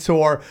comments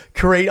or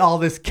create all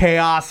this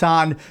chaos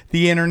on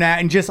the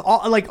internet, and just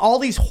all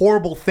these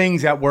horrible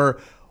things that we're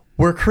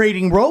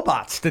creating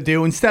robots to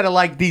do instead of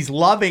like these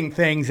loving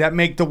things that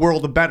make the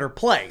world a better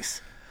place.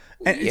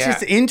 And it's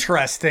just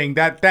interesting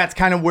that that's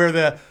kind of where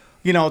the,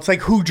 it's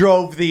like who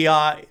drove the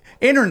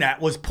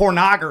internet was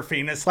pornography,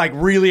 and it's like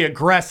really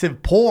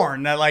aggressive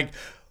porn that like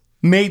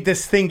made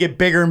this thing get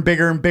bigger and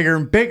bigger and bigger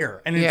and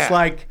bigger. And it's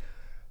like,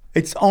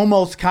 it's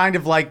almost kind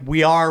of like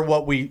we are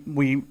what we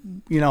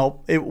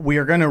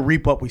are going to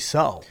reap what we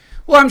sow.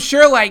 Well, I'm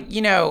sure, like,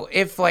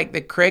 if, like,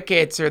 the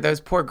crickets or those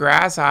poor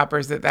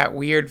grasshoppers, that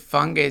weird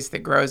fungus that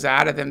grows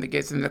out of them that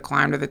gets them to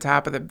climb to the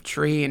top of the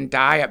tree and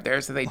die up there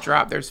so they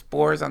drop their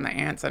spores on the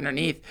ants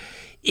underneath,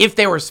 if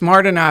they were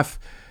smart enough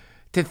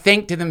to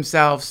think to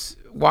themselves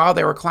while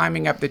they were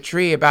climbing up the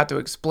tree about to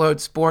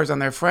explode spores on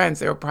their friends,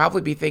 they would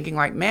probably be thinking,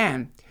 like,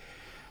 man,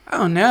 I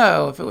don't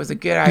know if it was a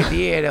good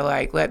idea to,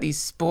 like, let these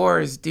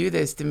spores do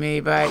this to me,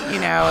 but,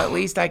 at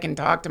least I can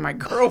talk to my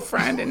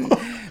girlfriend in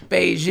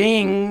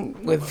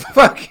Beijing with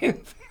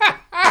fucking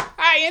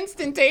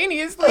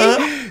instantaneously.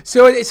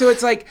 So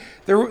it's like,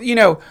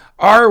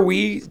 are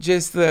we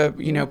just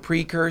the,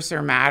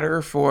 precursor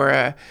matter for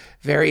a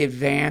very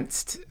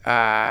advanced,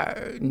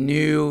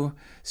 new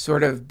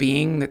sort of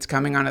being that's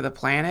coming onto the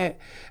planet?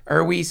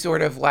 Are we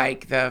sort of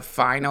like the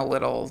final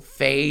little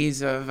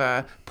phase of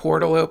a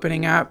portal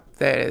opening up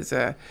that is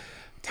a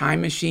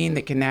time machine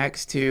that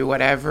connects to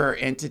whatever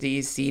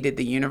entities seeded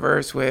the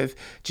universe with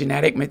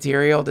genetic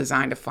material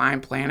designed to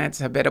find planets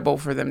habitable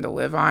for them to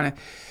live on?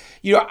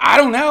 I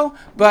don't know,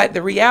 but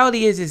the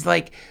reality is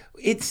like,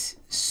 it's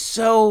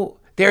so,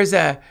 there's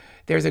a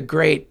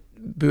great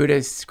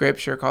Buddhist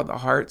scripture called the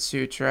Heart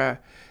Sutra.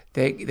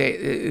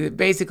 They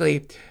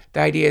basically, the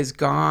idea is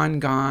gone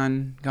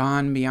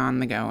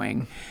beyond the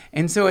going.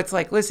 And so it's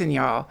like, listen,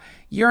 y'all,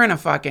 you're in a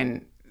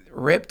fucking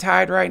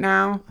riptide right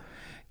now,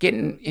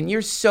 and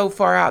you're so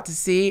far out to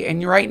sea,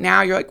 and right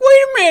now you're like, wait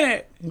a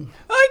minute,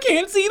 I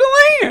can't see the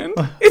land.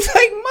 It's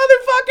like,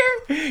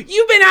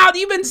 motherfucker,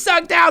 you've been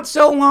sucked out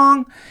so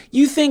long.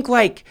 You think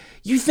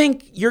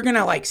you're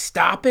gonna like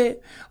stop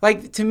it?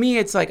 Like, to me,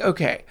 it's like,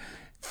 okay,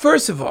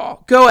 first of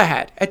all, go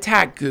ahead,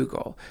 attack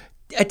Google,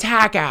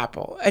 attack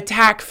Apple,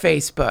 attack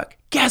Facebook.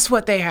 Guess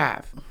what they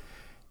have?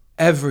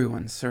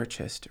 Everyone's search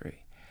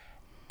history,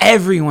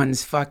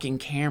 everyone's fucking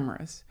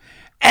cameras,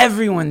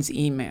 everyone's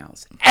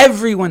emails,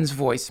 everyone's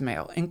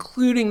voicemail,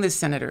 including the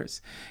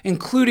senators,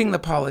 including the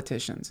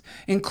politicians,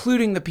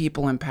 including the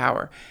people in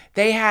power.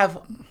 They have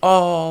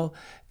all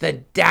the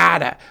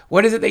data.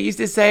 What is it they used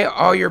to say?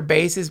 All your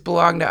bases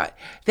belong to us.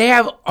 They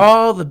have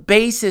all the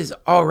bases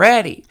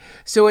already.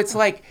 So it's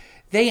like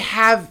they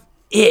have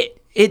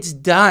it. It's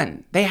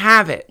done. They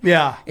have it.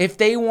 Yeah. If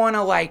they want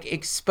to like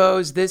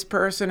expose this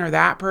person or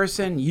that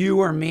person, you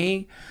or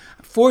me,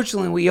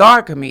 fortunately we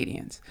are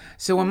comedians.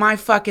 So when my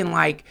fucking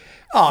like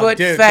foot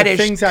fetish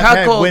the things I've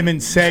had women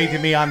say to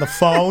me on the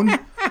phone,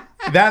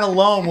 that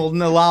alone will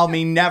allow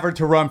me never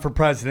to run for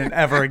president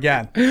ever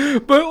again.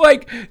 But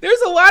like,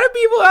 there's a lot of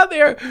people out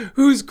there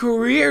whose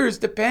careers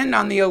depend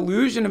on the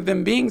illusion of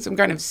them being some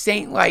kind of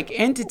saint-like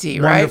entity,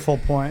 right? Wonderful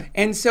point.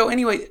 And so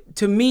anyway,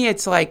 to me,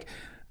 it's like,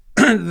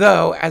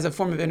 though, as a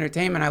form of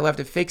entertainment, I love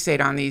to fixate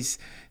on these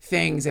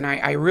things, and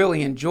I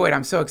really enjoy it.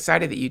 I'm so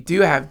excited that you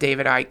do have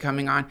David Icke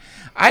coming on.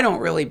 I don't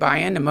really buy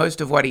into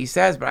most of what he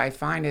says, but I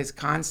find his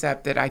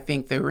concept that I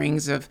think the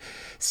rings of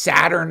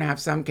Saturn have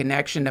some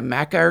connection to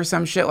Mecca or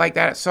some shit like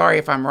that. Sorry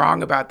if I'm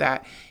wrong about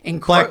that.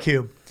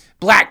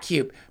 Black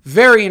Cube.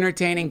 Very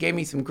entertaining. Gave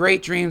me some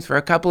great dreams for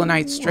a couple of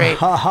nights straight.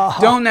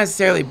 Don't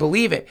necessarily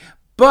believe it.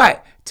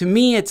 But to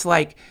me, it's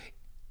like,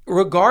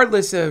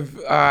 regardless of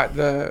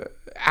the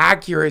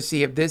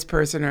accuracy of this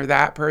person or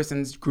that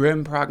person's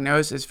grim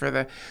prognosis for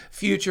the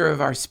future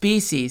of our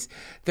species,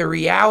 the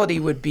reality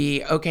would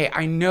be, okay,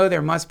 I know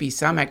there must be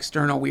some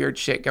external weird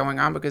shit going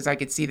on because I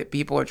could see that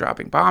people are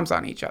dropping bombs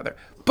on each other.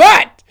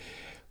 But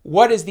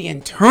what is the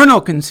internal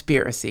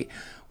conspiracy?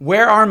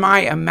 Where are my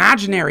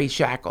imaginary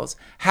shackles?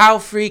 How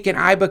free can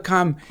I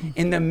become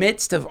in the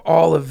midst of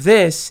all of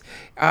this?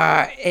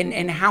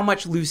 And how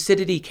much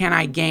lucidity can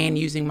I gain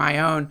using my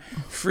own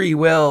free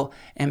will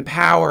and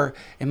power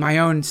and my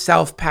own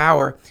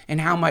self-power? And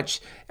how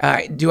much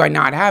do I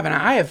not have? And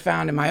I have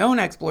found in my own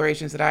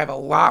explorations that I have a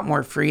lot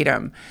more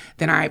freedom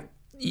than I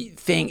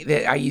think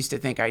that I used to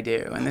think I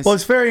do. And well,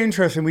 it's very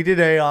interesting. We did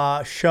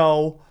a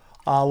show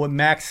with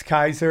Max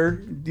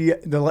Kaiser.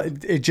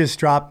 It just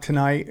dropped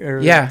tonight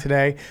or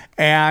today.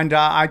 And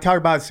I talked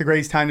about it's the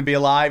greatest time to be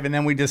alive. And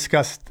then we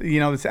discussed,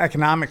 this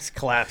economics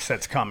collapse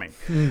that's coming.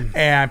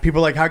 And people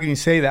are like, how can you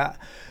say that?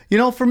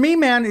 For me,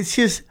 man, it's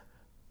just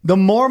the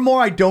more and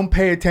more I don't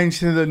pay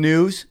attention to the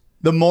news,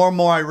 the more and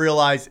more I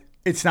realize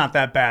it's not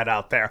that bad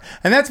out there.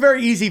 And that's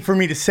very easy for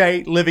me to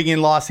say living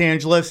in Los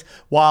Angeles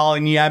while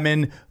in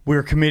Yemen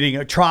we're committing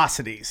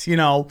atrocities,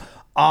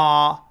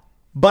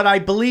 But I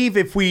believe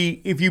if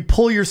you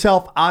pull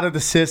yourself out of the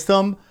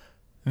system,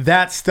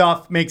 that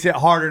stuff makes it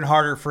harder and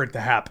harder for it to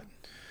happen.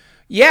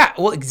 Yeah,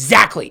 well,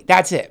 exactly.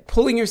 That's it.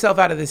 Pulling yourself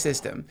out of the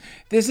system.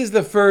 This is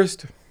the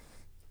first.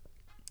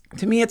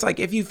 To me, it's like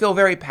if you feel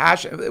very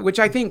passionate, which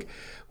I think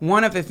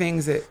one of the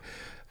things that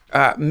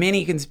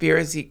many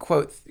conspiracy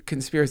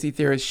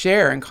theorists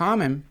share in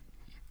common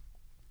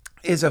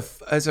is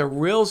a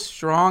real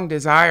strong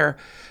desire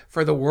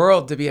for the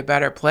world to be a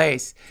better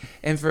place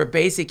and for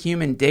basic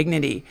human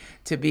dignity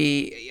to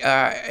be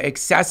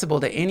accessible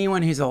to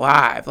anyone who's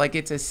alive. Like,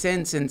 it's a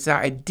sense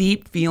inside, a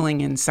deep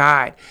feeling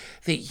inside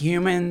that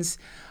humans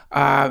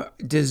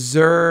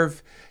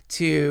deserve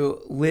to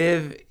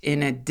live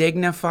in a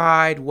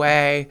dignified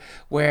way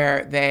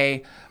where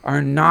they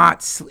are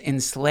not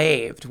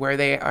enslaved, where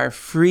they are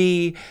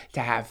free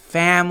to have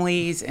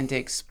families and to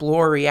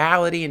explore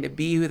reality and to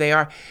be who they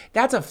are.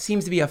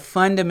 Seems to be a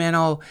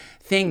fundamental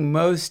thing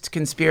most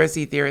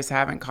conspiracy theorists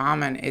have in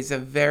common, is a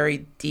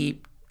very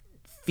deep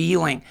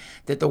feeling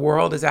that the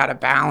world is out of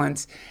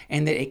balance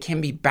and that it can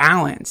be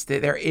balanced,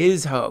 that there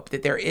is hope,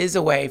 that there is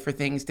a way for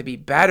things to be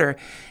better.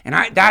 And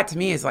that to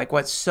me is like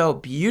what's so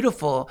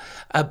beautiful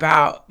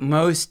about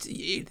most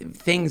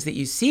things that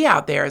you see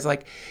out there, is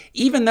like,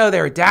 even though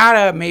their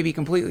data may be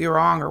completely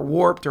wrong or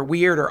warped or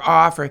weird or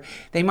off, or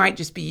they might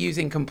just be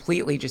using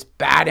completely just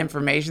bad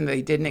information that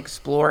they didn't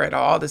explore at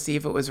all to see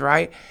if it was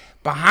right,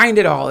 behind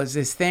it all is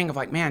this thing of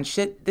like, man,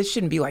 shit, this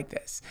shouldn't be like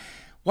this.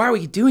 Why are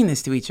we doing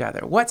this to each other?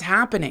 What's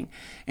happening?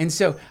 And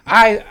so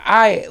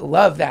I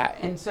love that.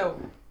 And so,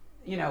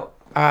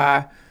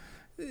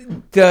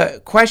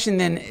 the question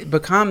then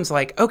becomes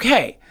like,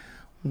 okay,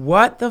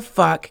 what the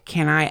fuck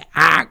can I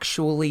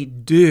actually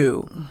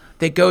do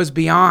that goes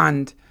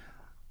beyond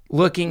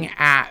looking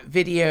at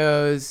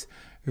videos,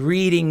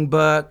 reading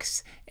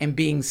books, and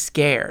being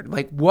scared?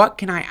 Like, what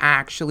can I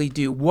actually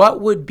do?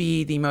 What would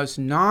be the most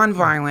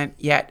nonviolent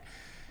yet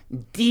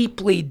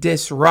deeply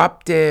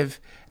disruptive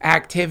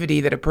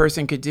activity that a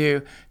person could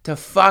do to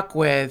fuck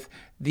with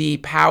the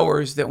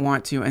powers that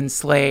want to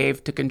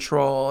enslave, to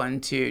control,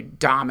 and to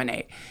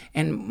dominate?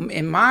 And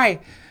in my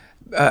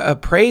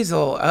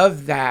appraisal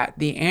of that,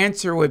 the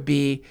answer would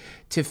be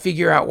to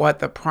figure out what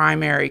the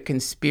primary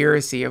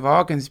conspiracy of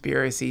all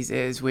conspiracies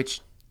is, which,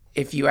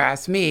 if you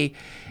ask me,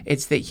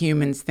 it's that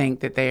humans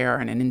think that they are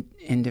an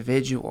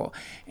individual.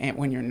 And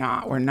when you're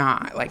not, we're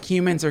not. Like,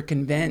 humans are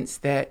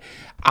convinced that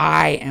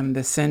I am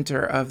the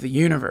center of the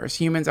universe.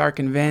 Humans are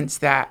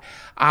convinced that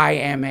I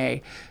am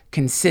a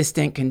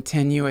consistent,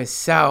 continuous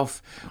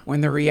self, when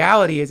the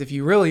reality is, if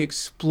you really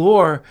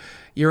explore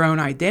your own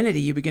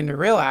identity, you begin to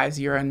realize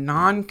you're a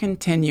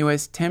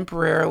non-continuous,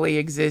 temporarily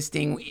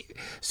existing,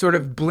 sort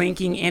of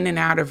blinking in and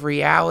out of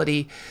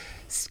reality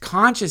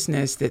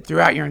consciousness that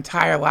throughout your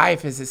entire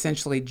life has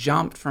essentially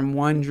jumped from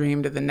one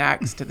dream to the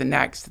next, to the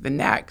next, to the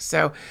next.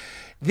 So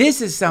this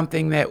is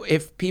something that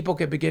if people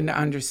could begin to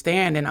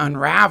understand and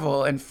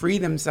unravel and free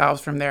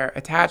themselves from their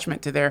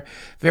attachment to their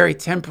very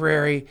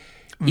temporary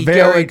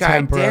egoic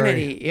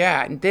identity,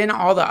 and then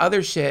all the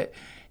other shit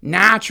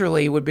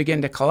naturally would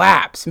begin to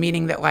collapse,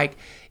 meaning that, like,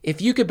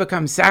 if you could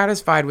become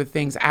satisfied with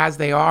things as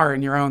they are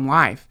in your own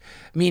life,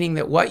 meaning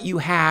that what you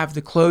have,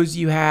 the clothes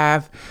you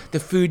have, the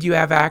food you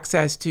have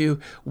access to,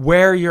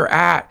 where you're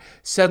at,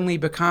 suddenly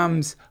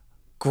becomes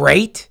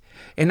great.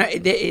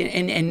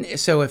 And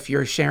so if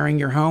you're sharing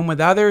your home with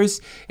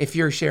others, if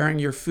you're sharing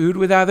your food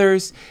with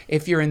others,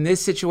 if you're in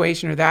this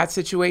situation or that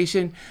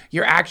situation,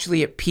 you're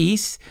actually at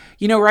peace.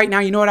 Right now,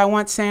 you know what I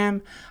want,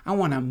 Sam? I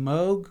want a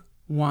Moog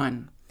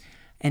 1,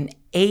 an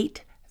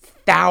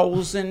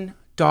 $8,000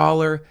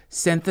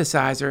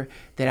 synthesizer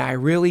that I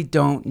really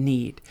don't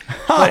need.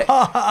 But, you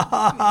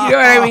know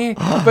what I mean?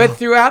 But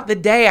throughout the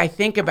day, I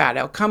think about it.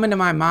 It'll come into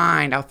my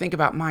mind. I'll think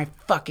about, my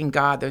fucking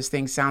God, those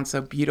things sound so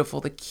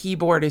beautiful. The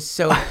keyboard is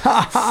so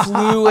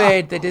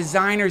fluid. The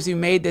designers who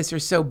made this are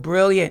so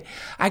brilliant.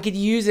 I could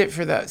use it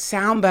for the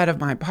sound bed of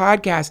my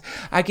podcast.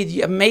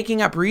 I'm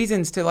making up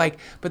reasons to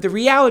but the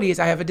reality is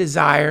I have a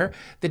desire.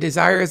 The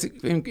desire is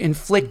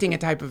inflicting a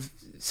type of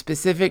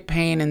specific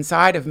pain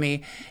inside of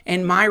me,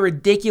 and my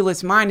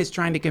ridiculous mind is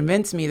trying to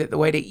convince me that the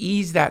way to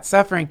ease that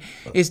suffering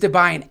is to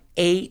buy an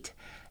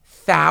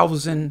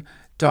 $8,000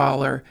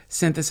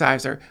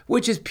 synthesizer,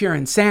 which is pure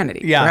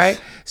insanity,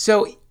 right?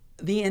 So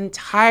the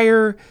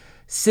entire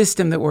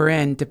system that we're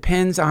in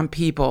depends on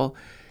people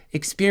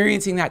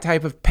experiencing that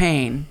type of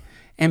pain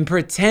and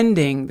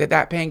pretending that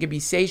that pain can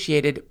be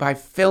satiated by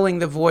filling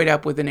the void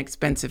up with an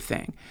expensive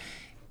thing.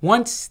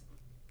 Once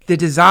the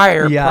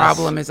desire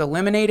problem is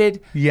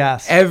eliminated,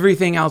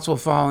 everything else will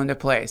fall into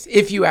place.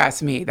 If you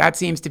ask me, that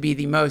seems to be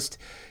the most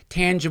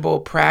tangible,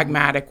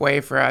 pragmatic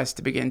way for us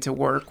to begin to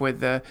work with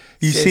the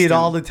system. See it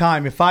all the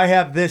time. If I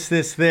have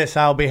this,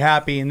 I'll be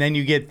happy. And then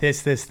you get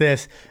this,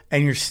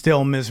 and you're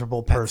still a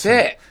miserable person.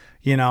 That's it.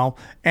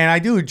 And I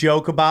do a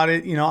joke about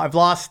it. I've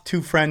lost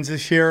 2 friends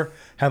this year,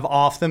 have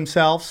offed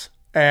themselves.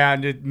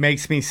 And it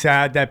makes me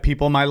sad that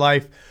people in my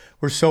life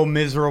were so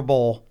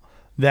miserable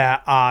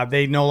that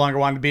they no longer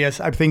wanted to be us.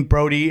 I think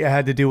Brody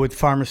had to do with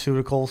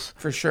pharmaceuticals.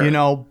 For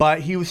sure.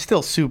 But he was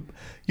still you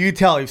could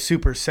tell he was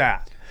super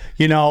sad.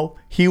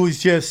 He was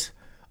just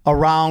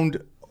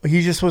around,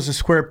 he just was a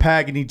square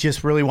peg and he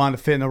just really wanted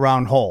to fit in a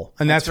round hole.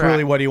 And that's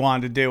really what he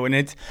wanted to do.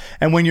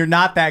 And when you're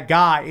not that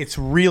guy, it's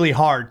really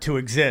hard to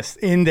exist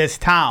in this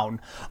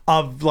town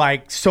of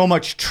so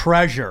much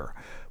treasure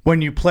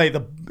when you play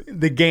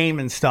the game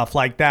and stuff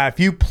like that. If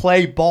you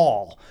play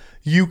ball,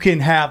 you can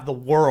have the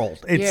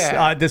world.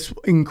 It's this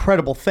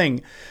incredible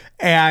thing.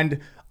 And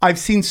I've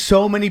seen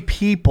so many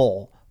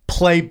people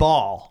play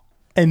ball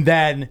and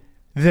then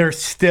they're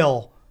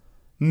still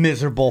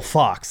miserable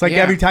fucks. Like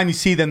every time you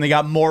see them, they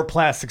got more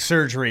plastic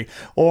surgery,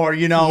 or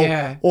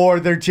or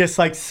they're just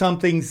like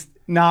something's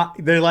not.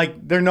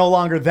 They're no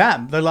longer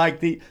them. They're like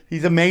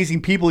these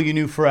amazing people you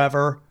knew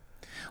forever.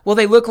 Well,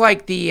 they look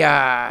like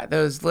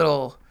those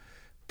little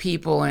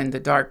people in the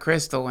Dark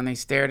Crystal when they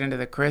stared into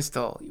the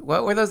crystal.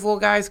 What were those little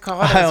guys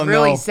called? I don't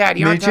really know. sad.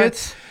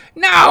 Midgets?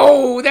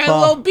 No, they're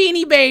little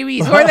beanie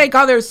babies. What are they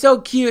called? They were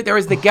so cute. There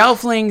was the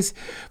Gelflings,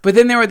 but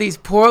then there were these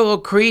poor little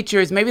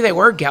creatures. Maybe they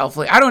were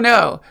Gelflings. I don't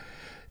know.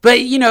 But,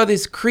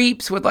 these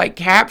creeps would,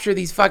 capture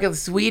these fucking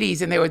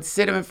sweeties, and they would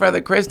sit them in front of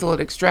the crystal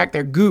and extract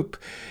their goop.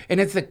 And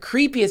it's the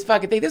creepiest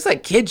fucking thing. This is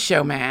like kids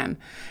show, man.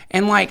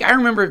 And, I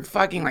remember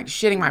fucking,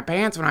 shitting my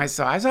pants when I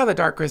saw the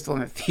Dark Crystal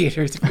in the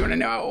theaters, if you want to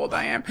know how old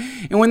I am.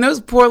 And when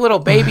those poor little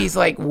babies,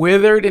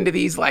 withered into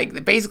these,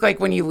 basically like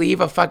when you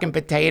leave a fucking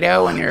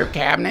potato in your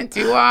cabinet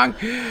too long.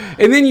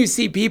 And then you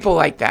see people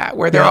like that,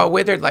 where they're all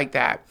withered like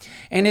that.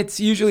 And it's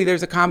usually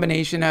there's a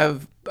combination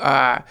of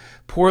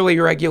poorly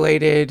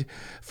regulated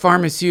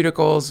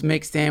pharmaceuticals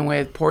mixed in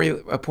with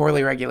a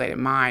poorly regulated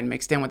mind,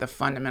 mixed in with a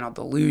fundamental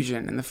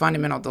delusion. And the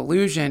fundamental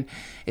delusion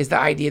is the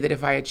idea that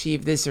if I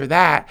achieve this or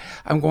that,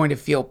 I'm going to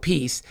feel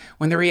peace.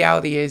 When the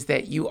reality is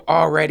that you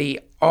already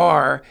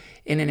are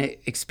in an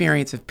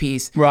experience of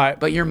peace, right?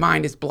 But your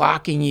mind is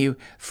blocking you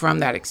from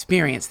that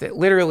experience. That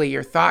literally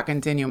your thought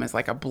continuum is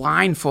like a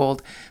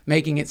blindfold,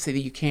 making it so that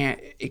you can't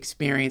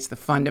experience the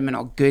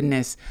fundamental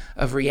goodness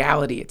of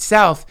reality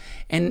itself.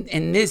 And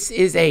this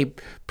is a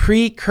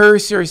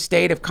precursor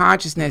state of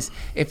consciousness.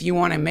 If you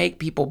want to make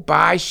people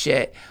buy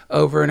shit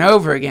over and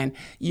over again,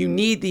 you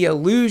need the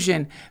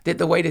illusion that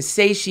the way to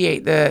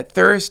satiate the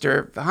thirst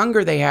or the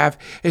hunger they have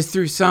is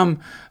through some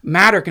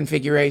matter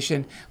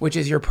configuration, which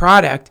is your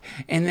product.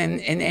 And then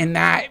and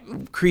that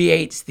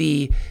creates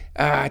the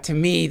to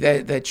me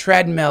the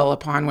treadmill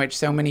upon which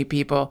so many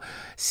people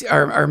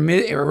are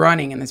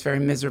running in this very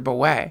miserable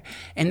way.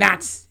 And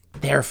that's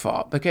their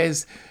fault,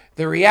 because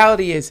the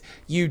reality is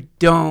you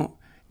don't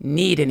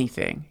need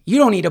anything. You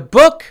don't need a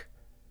book.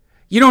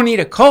 You don't need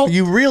a cult.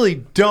 You really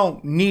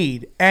don't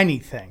need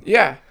anything.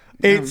 Yeah.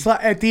 It's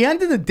like, at the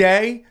end of the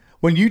day,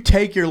 when you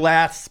take your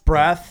last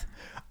breath,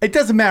 it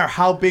doesn't matter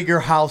how big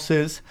your house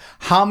is,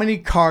 how many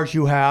cars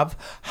you have,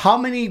 how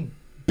many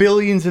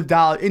billions of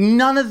dollars, and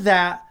none of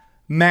that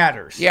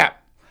matters. Yeah.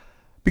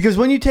 Because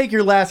when you take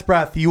your last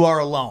breath, you are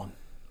alone.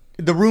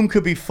 The room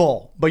could be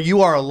full, but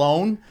you are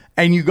alone,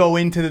 and you go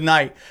into the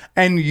night,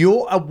 and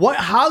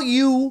how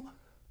you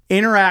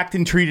interact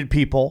and treated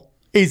people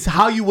is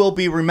how you will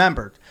be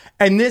remembered.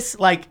 And this,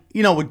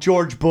 with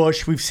George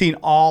Bush, we've seen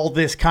all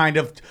this kind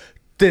of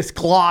this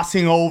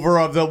glossing over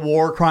of the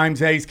war crimes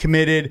that he's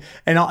committed,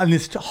 and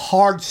this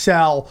hard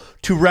sell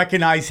to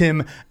recognize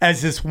him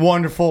as this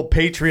wonderful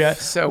patriot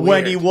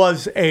when he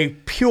was a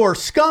pure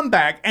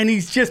scumbag. And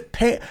he's just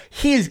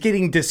he is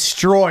getting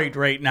destroyed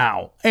right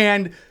now.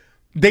 And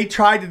they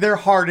tried their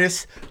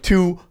hardest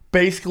to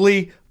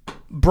basically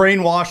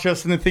brainwash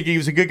us into thinking he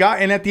was a good guy.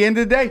 And at the end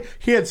of the day,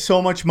 he had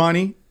so much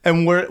money.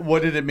 And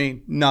what did it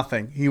mean?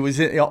 Nothing. He was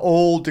an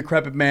old,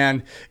 decrepit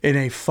man in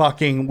a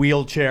fucking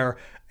wheelchair,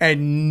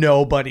 and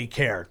nobody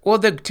cared. Well,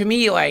 to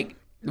me,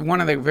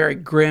 one of the very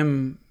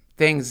grim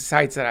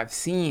sights that I've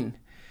seen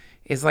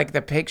is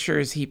the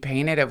pictures he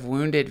painted of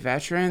wounded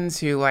veterans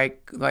who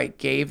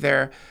gave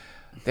their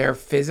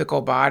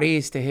physical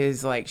bodies to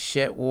his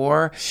shit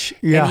war.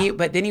 Yeah.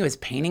 But then he was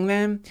painting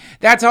them.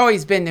 That's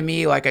always been to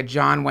me a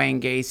John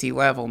Wayne Gacy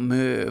level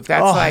move.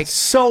 That's it's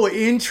so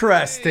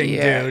interesting,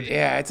 dude.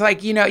 Yeah. It's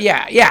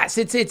yes.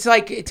 It's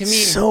to me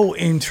so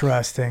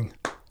interesting.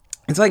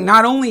 It's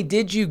not only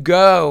did you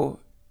go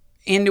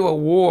into a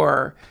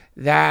war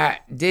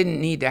that didn't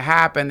need to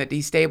happen, that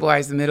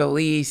destabilized the Middle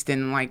East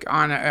and I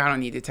don't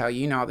need to tell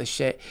you, all this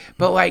shit,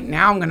 but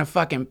now I'm gonna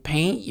fucking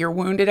paint your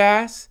wounded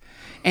ass.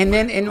 And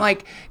then,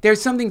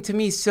 there's something to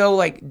me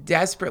so,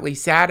 desperately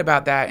sad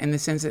about that, in the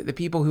sense that the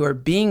people who are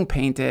being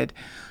painted,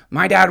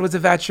 my dad was a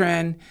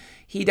veteran.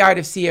 He died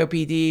of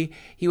COPD.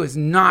 He was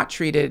not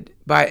treated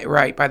by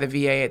the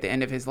VA at the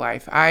end of his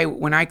life.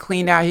 When I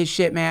cleaned out his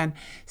shit, man,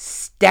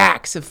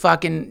 stacks of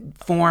fucking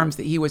forms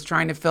that he was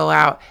trying to fill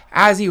out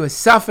as he was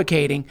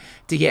suffocating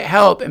to get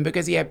help. And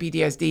because he had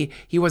PTSD,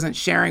 he wasn't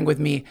sharing with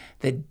me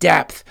the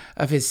depth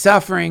of his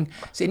suffering.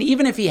 So, and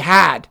even if he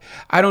had,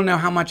 I don't know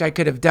how much I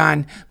could have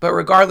done. But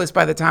regardless,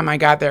 by the time I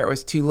got there, it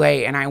was too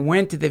late. And I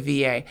went to the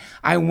VA.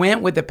 I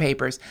went with the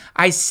papers.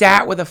 I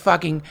sat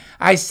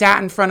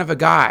in front of a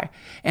guy.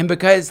 And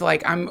because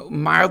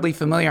I'm mildly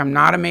familiar, I'm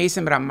not a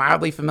Mason, but I'm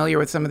mildly familiar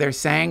with some of their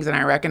sayings, and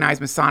I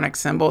recognize Masonic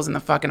symbols in the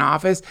fucking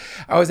office,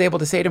 I was able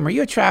to say to him, "Are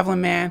you a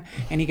traveling man?"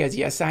 And he goes,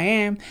 "Yes, I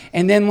am."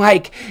 And then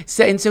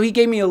so he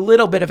gave me a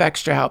little bit of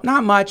extra help,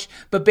 not much,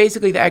 but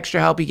basically the extra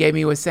help he gave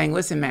me was saying,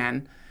 "Listen,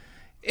 man,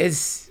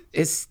 it's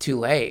too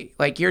late.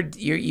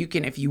 You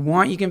can, if you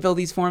want, you can fill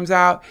these forms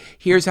out.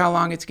 Here's how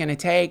long it's going to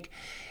take."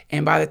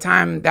 And by the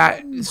time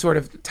that sort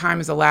of time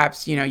has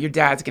elapsed, your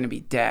dad's going to be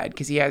dead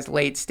because he has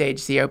late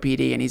stage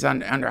COPD and he's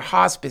under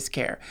hospice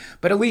care.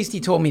 But at least he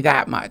told me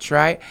that much,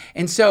 right?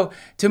 And so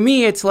to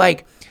me, it's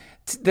like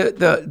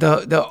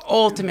the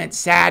ultimate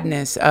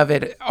sadness of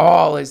it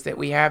all is that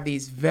we have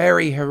these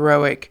very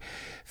heroic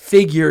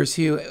figures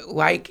who,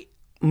 like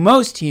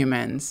most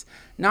humans,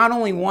 not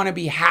only want to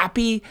be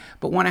happy,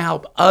 but want to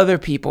help other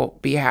people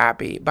be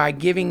happy by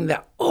giving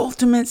the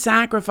ultimate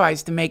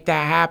sacrifice to make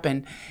that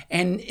happen.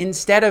 And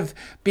instead of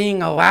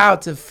being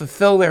allowed to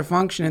fulfill their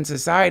function in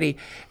society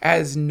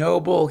as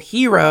noble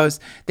heroes,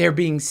 they're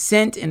being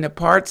sent into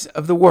parts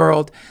of the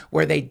world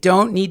where they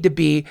don't need to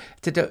be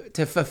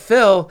to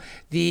fulfill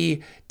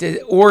the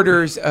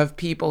orders of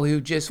people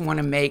who just want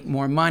to make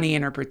more money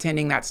and are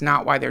pretending that's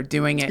not why they're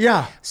doing it.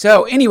 Yeah.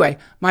 So anyway,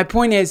 my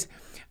point is,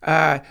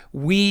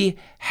 we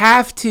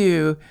have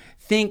to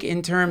think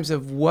in terms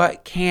of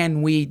what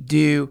can we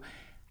do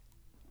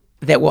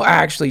that will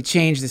actually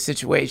change the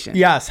situation.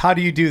 Yes. How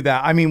do you do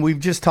that? I mean, we've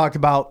just talked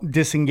about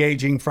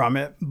disengaging from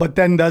it, but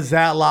then does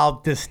that allow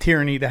this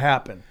tyranny to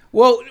happen?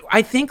 Well,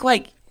 I think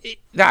the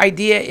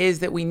idea is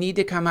that we need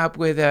to come up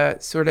with a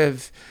sort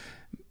of,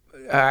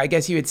 I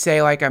guess you would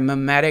say like a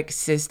mimetic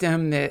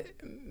system that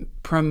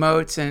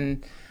promotes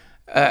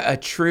a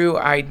true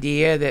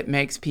idea that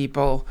makes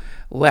people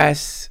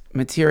less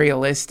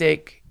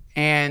materialistic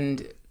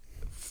and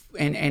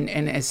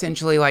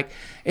essentially like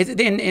it's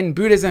in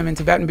Buddhism, in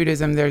Tibetan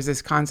Buddhism, there's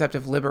this concept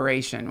of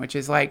liberation, which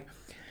is what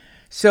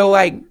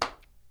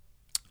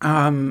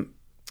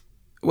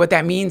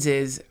that means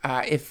is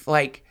if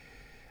like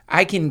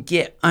I can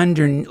get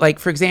under, like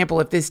for example,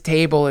 if this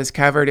table is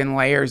covered in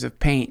layers of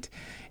paint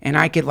and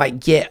I could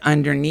like get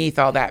underneath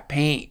all that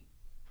paint,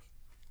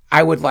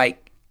 I would like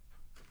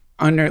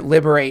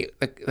liberate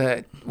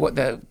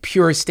the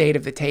pure state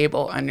of the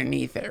table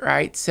underneath it,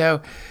 right?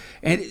 So,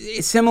 and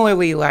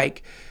similarly,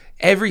 like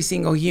every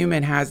single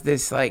human has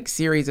this like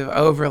series of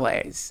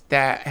overlays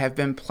that have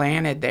been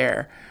planted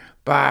there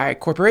by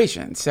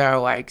corporations.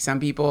 So like some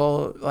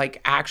people like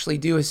actually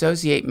do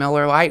associate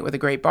Miller Lite with a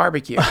great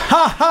barbecue.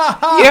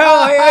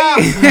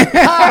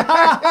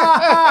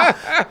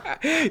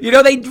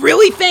 They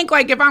really think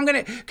like if I'm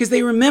going to, because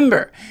they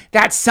remember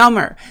that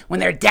summer when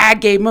their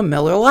dad gave them a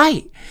Miller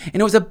Lite and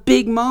it was a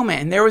big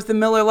moment and there was the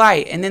Miller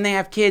Lite and then they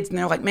have kids and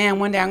they're like, man,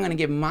 one day I'm going to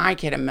give my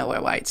kid a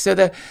Miller Lite. So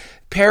the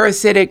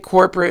parasitic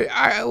corporate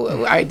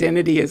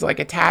identity is like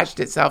attached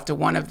itself to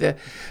one of the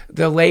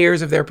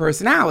layers of their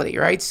personality,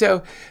 right?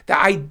 So the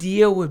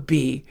idea would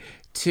be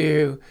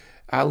to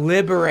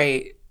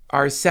liberate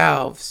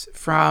ourselves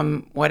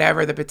from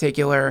whatever the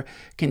particular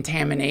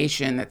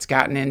contamination that's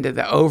gotten into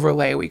the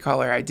overlay we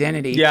call our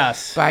identity.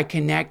 Yes. By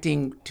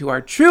connecting to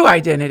our true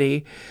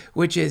identity,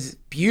 which is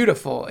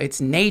beautiful.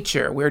 It's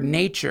nature. We're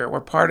nature.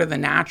 We're part of the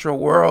natural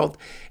world.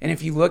 And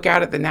if you look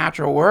out at the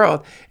natural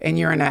world and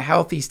you're in a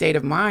healthy state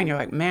of mind, you're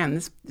like, man,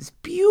 this is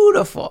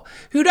beautiful.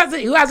 Who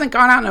hasn't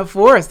gone out in a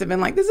forest and been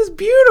like, this is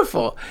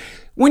beautiful?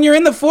 When you're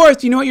in the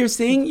forest, you know what you're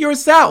seeing?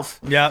 Yourself.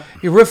 Yep.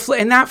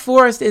 And that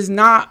forest is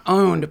not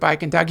owned by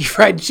Kentucky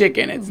Fried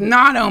Chicken. It's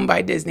not owned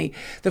by Disney.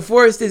 The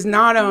forest is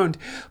not owned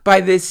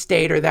by this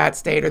state or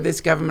this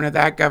government or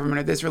that government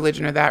or this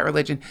religion or that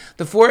religion.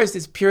 The forest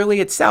is purely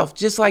itself,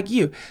 just like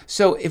you.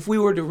 So if we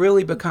were to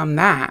really become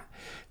that,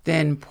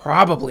 then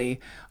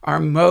probably our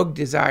Moog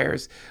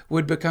desires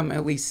would become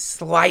at least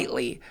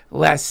slightly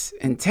less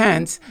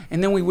intense,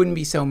 and then we wouldn't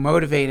be so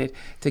motivated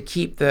to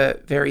keep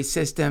the very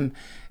system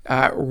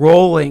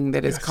rolling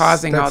that is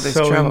causing all this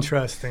trouble. That's so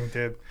interesting,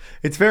 dude.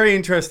 It's very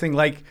interesting.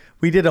 Like,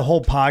 we did a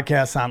whole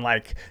podcast on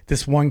like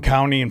this one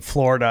county in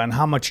Florida and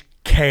how much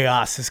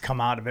chaos has come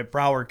out of it,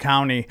 Broward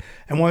County.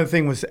 And one of the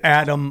things was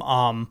Adam,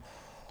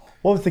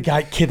 what was the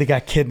kid that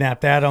got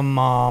kidnapped? Adam,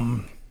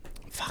 I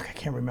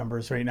can't remember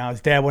his right now.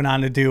 His dad went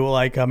on to do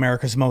like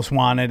America's Most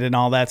Wanted and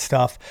all that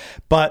stuff.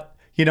 But,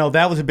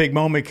 that was a big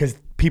moment because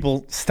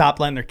people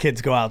stopped letting their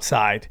kids go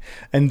outside.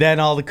 And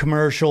then all the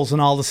commercials and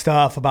all the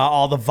stuff about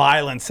all the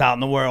violence out in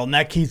the world. And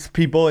that keeps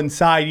people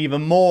inside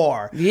even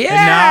more. Yeah.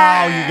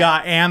 And now you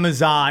got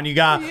Amazon, you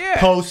got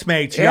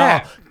Postmates, you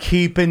got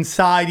keep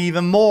inside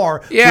even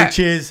more, which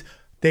is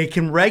they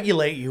can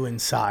regulate you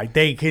inside.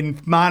 They can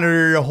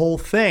monitor your whole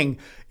thing.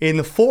 In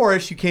the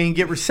forest, you can't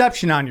get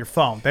reception on your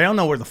phone. They don't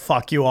know where the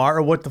fuck you are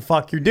or what the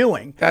fuck you're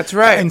doing. That's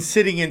right. And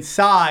sitting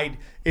inside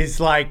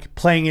is like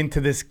playing into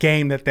this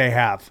game that they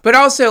have. But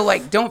also,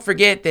 like, don't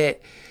forget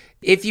that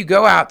if you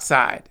go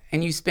outside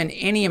and you spend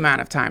any amount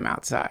of time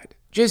outside,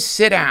 just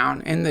sit down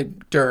in the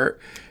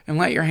dirt and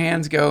let your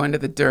hands go into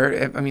the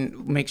dirt. I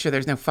mean, make sure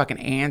there's no fucking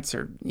ants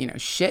or,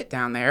 shit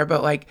down there,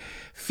 but like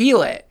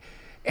feel it.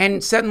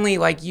 And suddenly,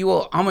 like, you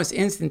will almost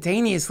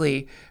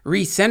instantaneously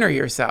recenter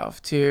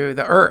yourself to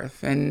the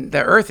earth. And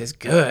the earth is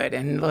good.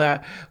 And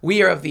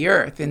we are of the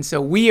earth. And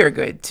so we are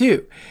good,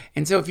 too.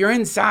 And so if you're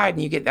inside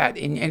and you get that,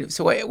 and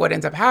so what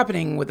ends up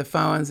happening with the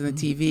phones and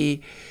the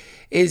TV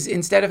is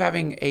instead of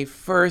having a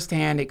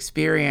firsthand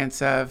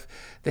experience of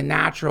the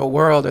natural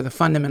world or the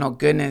fundamental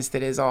goodness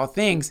that is all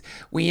things,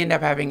 we end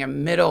up having a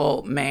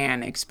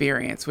middleman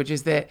experience, which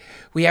is that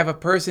we have a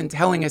person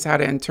telling us how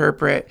to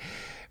interpret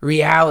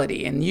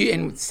reality.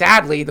 And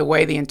sadly, the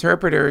way the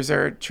interpreters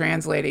are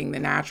translating the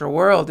natural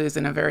world is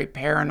in a very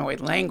paranoid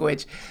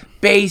language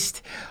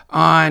based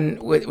on,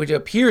 which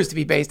appears to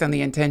be based on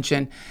the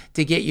intention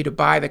to get you to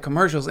buy the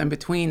commercials in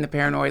between the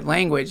paranoid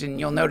language. And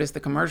you'll notice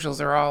the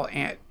commercials are all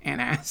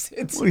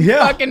antacids,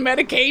 fucking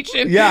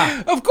medication.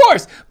 Yeah. Of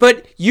course.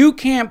 But you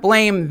can't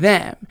blame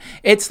them.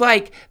 It's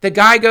like the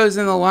guy goes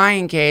in the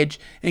lion cage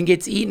and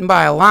gets eaten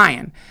by a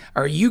lion.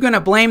 Are you going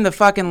to blame the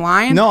fucking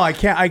lion? No, I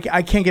can't.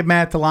 I can't get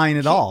mad at the lion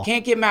at all.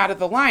 Can't get mad at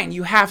the lion.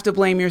 You have to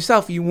blame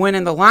yourself. You went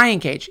in the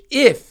lion cage.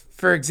 If,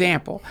 for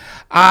example,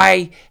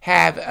 I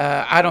have,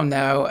 I don't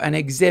know, an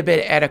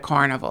exhibit at a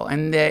carnival,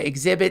 and the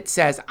exhibit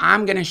says,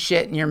 I'm going to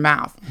shit in your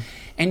mouth.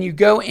 And you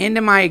go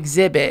into my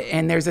exhibit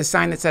and there's a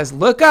sign that says,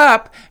 look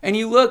up, and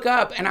you look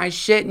up and I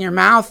shit in your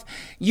mouth.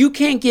 You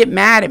can't get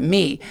mad at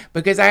me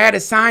because I had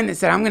a sign that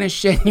said, I'm going to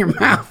shit in your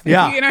mouth.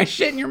 Yeah. And I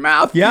shit in your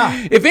mouth.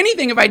 Yeah. If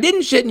anything, if I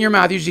didn't shit in your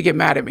mouth, you should get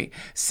mad at me.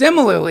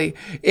 Similarly,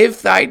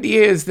 if the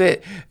idea is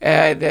that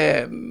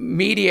the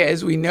media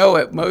as we know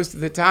it most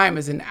of the time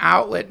is an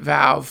outlet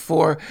valve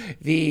for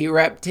the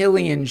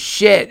reptilian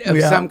shit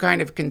of some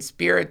kind of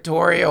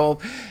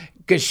conspiratorial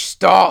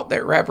gestalt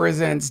that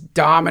represents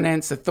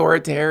dominance,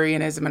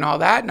 authoritarianism, and all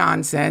that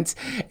nonsense,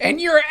 and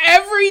you're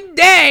every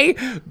day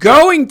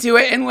going to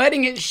it and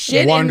letting it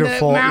shit in the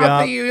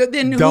mouth of you.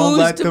 Then don't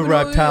let the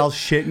reptiles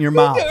shit in your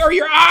mouth or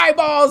your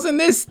eyeballs in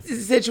this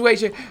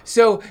situation.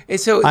 So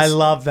I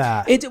love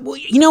that.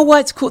 You know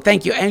what's cool?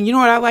 Thank you. And you know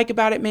what I like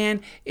about it,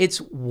 man?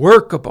 It's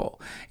workable.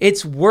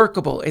 It's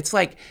workable. It's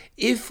like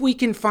if we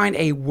can find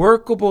a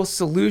workable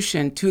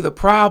solution to the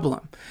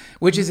problem,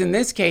 which is in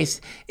this case,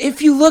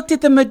 if you looked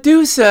at the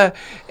Medusa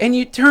and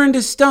you turned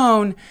to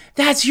stone,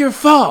 that's your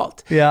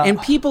fault. Yeah.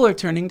 And people are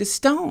turning to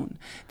stone.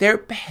 They're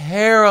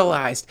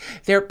paralyzed.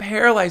 They're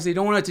paralyzed. They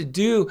don't know what to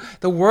do.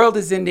 The world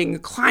is ending.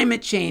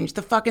 Climate change,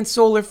 the fucking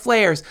solar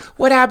flares.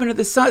 What happened to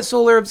the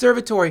solar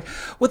observatory?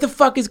 What the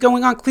fuck is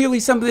going on? Clearly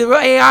some of the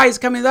AI is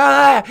coming.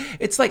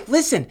 It's like,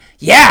 listen,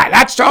 yeah,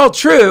 that's all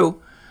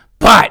true,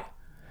 but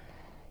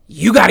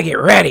you got to get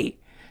ready.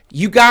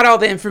 You got all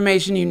the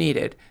information you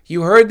needed.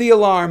 You heard the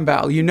alarm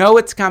bell. You know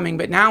it's coming.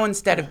 But now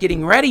instead of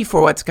getting ready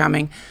for what's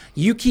coming,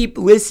 you keep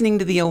listening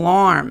to the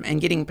alarm and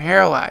getting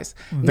paralyzed.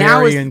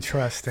 Very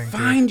interesting.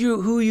 Find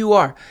who you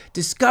are.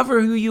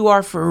 Discover who you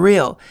are for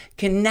real.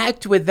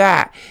 Connect with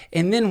that.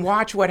 And then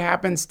watch what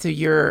happens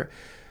to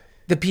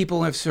the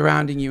people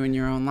surrounding you in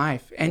your own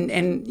life.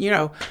 And you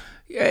know,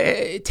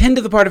 tend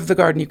to the part of the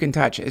garden you can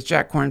touch, as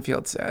Jack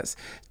Kornfield says.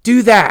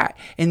 Do that.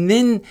 And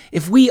then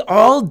if we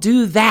all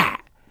do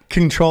that,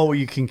 control what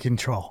you can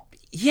control.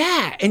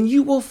 Yeah, and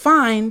you will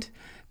find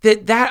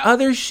that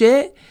other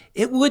shit,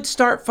 it would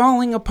start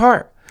falling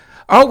apart.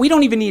 Oh, we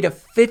don't even need a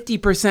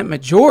 50%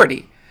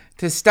 majority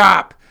to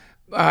stop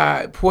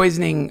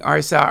poisoning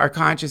our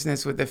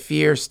consciousness with the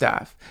fear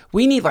stuff.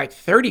 We need like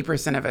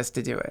 30% of us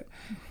to do it.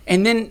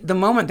 And then the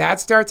moment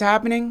that starts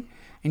happening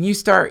and you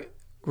start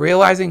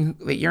realizing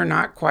that you're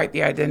not quite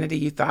the identity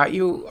you thought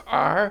you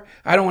are,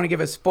 I don't want to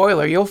give a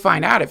spoiler, you'll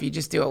find out if you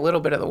just do a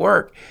little bit of the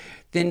work,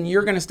 then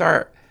you're going to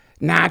start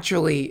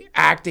naturally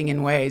acting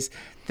in ways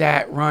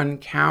that run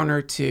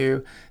counter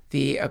to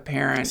the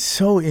apparent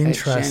So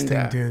interesting,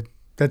 agenda. Dude.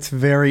 That's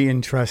very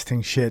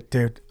interesting shit,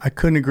 dude. I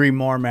couldn't agree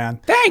more, man.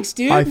 Thanks,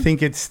 dude. I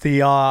think it's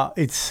the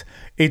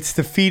it's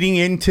the feeding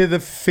into the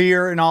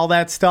fear and all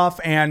that stuff,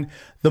 and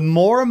the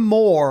more and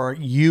more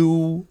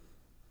you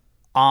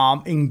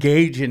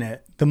engage in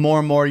it, the more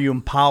and more you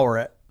empower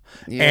it.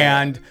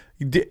 Yeah. And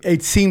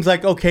it seems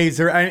like, okay, is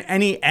there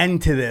any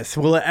end to this?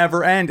 Will it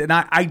ever end? And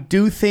I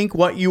do think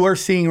what you are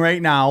seeing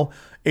right now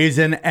is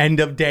an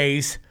end of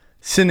days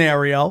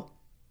scenario,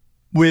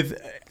 with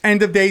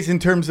end of days in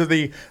terms of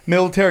the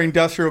military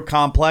industrial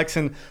complex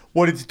and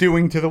what it's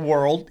doing to the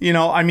world. You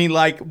know, I mean,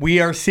 like, we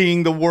are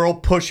seeing the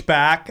world push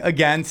back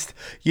against,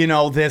 you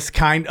know, this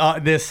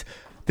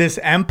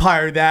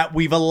empire that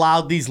we've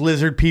allowed these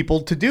lizard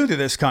people to do to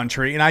this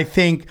country. And I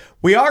think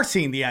we are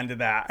seeing the end of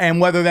that.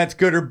 And whether that's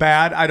good or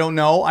bad, I don't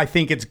know. I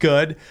think it's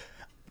good.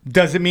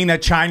 Does it mean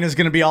that China's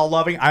going to be all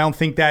loving? I don't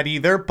think that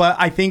either. But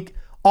I think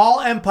all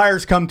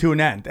empires come to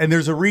an end. And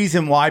there's a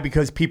reason why,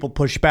 because people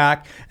push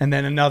back and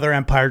then another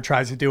empire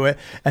tries to do it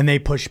and they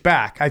push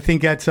back. I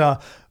think that's a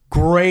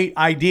great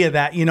idea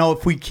that, you know,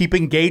 if we keep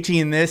engaging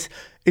in this,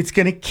 it's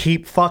going to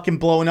keep fucking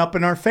blowing up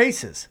in our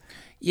faces.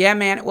 Yeah,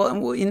 man. Well,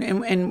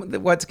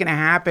 and what's going to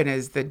happen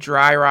is the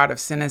dry rot of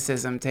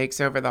cynicism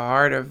takes over the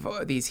heart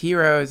of these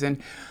heroes.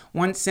 And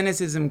once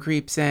cynicism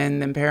creeps in,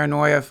 then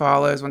paranoia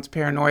follows. Once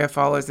paranoia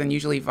follows, then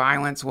usually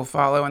violence will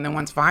follow. And then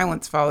once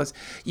violence follows,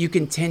 you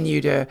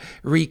continue to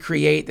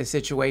recreate the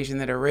situation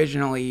that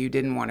originally you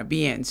didn't want to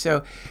be in.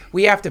 So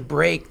we have to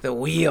break the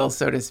wheel,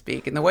 so to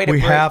speak. And the way to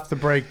have to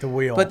break the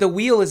wheel. But the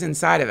wheel is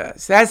inside of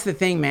us. That's the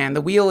thing, man.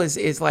 The wheel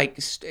is like,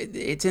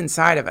 it's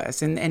inside of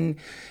us. And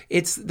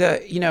it's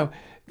the,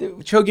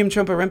 Chogyam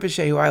Trungpa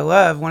Rinpoche, who I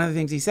love, one of the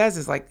things he says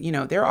is like,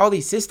 there are all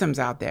these systems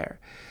out there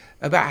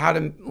about how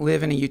to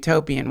live in a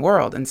utopian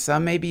world. And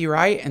some may be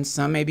right and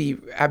some may be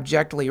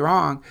abjectly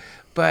wrong.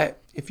 But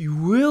if you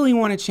really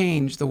want to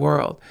change the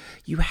world,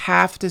 you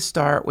have to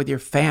start with your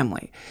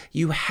family.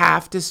 You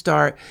have to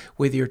start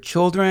with your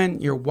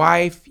children, your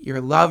wife, your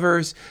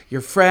lovers,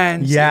 your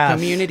friends, your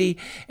community,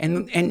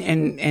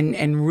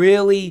 and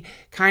really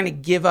kind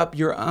of give up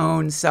your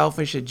own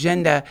selfish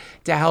agenda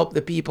to help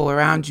the people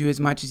around you as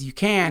much as you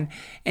can.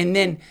 And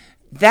then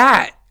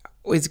that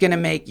is going to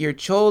make your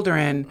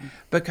children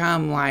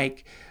become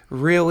like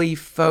really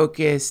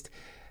focused,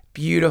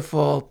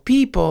 beautiful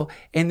people,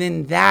 and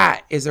then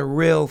that is a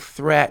real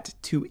threat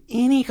to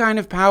any kind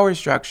of power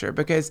structure,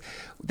 because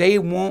they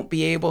won't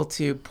be able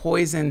to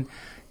poison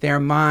their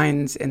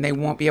minds, and they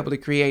won't be able to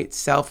create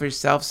selfish,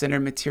 self-centered,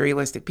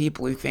 materialistic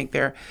people who think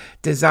their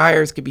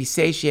desires could be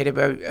satiated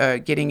by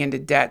getting into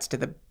debts to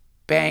the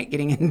bank,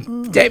 getting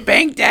in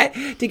bank debt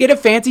to get a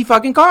fancy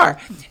fucking car.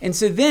 And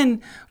so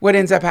then what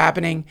ends up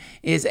happening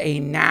is a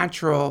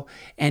natural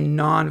and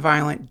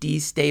nonviolent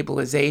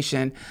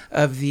destabilization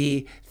of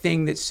the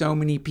thing that so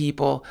many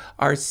people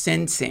are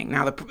sensing.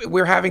 Now,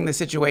 we're having the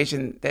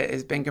situation that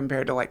has been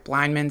compared to like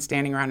blind men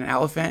standing around an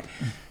elephant.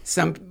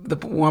 The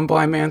one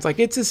blind man's like,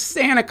 it's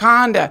a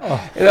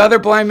anaconda. The other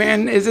blind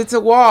man is, it's a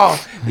wall.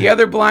 The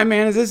other blind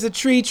man is, it's a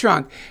tree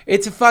trunk.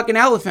 It's a fucking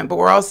elephant, but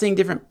we're all seeing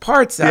different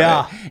parts of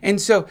it. And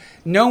so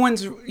no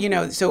one's,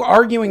 so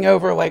arguing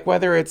over like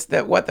whether it's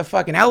what the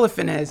fucking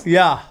elephant is.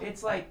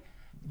 It's like,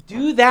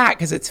 do that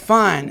because it's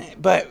fun.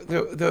 But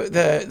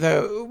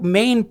the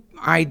main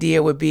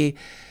idea would be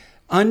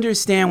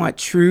understand what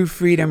true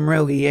freedom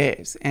really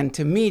is. And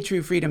to me,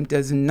 true freedom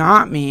does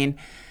not mean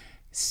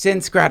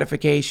sense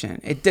gratification.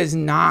 It does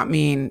not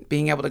mean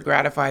being able to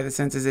gratify the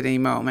senses at any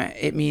moment.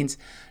 It means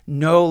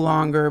no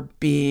longer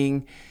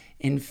being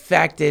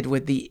infected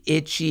with the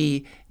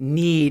itchy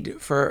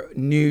need for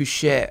new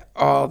shit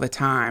all the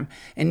time,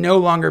 and no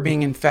longer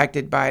being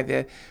infected by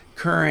the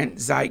current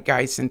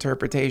zeitgeist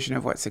interpretation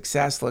of what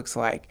success looks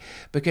like,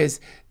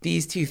 because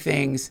these two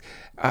things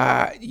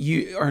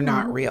you are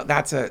not real.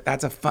 That's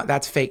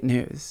fake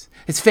news.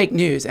 It's fake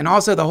news. And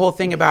also the whole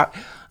thing about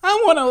I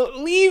want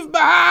to leave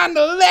behind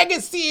a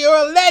legacy or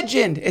a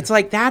legend. It's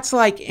like that's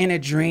like in a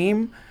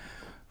dream,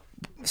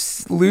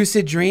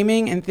 lucid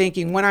dreaming and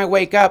thinking when I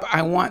wake up,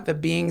 I want the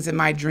beings in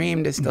my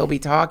dream to still be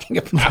talking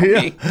about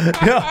me.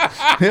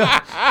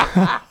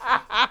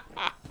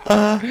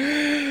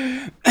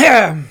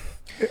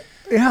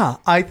 Yeah,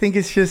 I think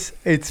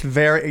it's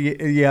very,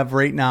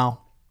 right now.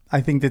 I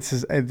think this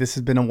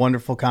has been a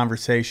wonderful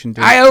conversation,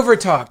 dude. I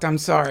overtalked. I'm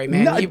sorry,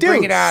 man. No, you dude,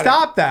 bring it out.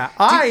 Stop that.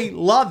 I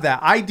love that.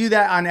 I do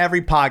that on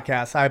every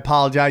podcast. I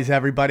apologize to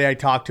everybody. I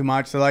talk too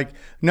much. They're like,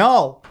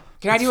 no.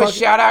 Can I do a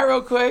shout out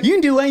real quick? You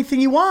can do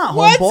anything you want,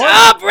 What's homeboy.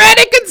 up,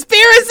 Reddit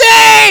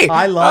Conspiracy?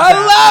 I love that.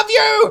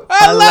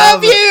 I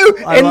love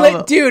you. I love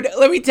it. Dude,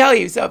 let me tell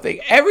you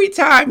something. Every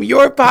time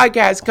your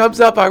podcast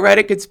comes up on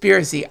Reddit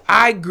Conspiracy,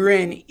 I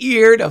grin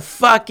ear to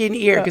fucking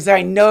ear because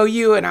I know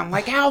you and I'm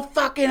like, how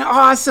fucking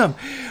awesome.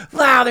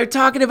 Wow, they're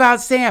talking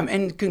about Sam.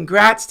 And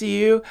congrats to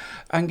you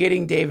on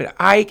getting David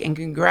Icke, and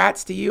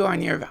congrats to you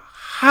on your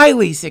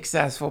highly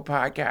successful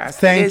podcast.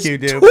 Thank you,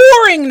 dude.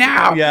 Touring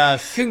now.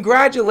 Yes.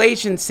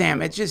 Congratulations,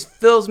 Sam. It just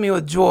fills me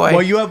with joy.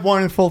 Well, you have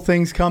wonderful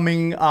things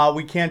coming.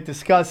 We can't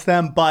discuss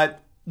them,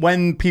 but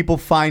when people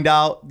find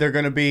out, they're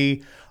going to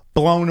be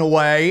blown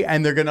away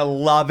and they're going to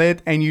love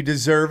it, and you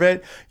deserve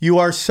it. You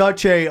are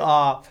such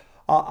a,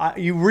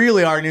 you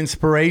really are an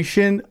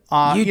inspiration.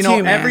 You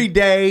too, man. Every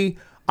day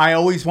I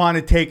always want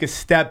to take a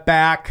step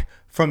back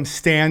from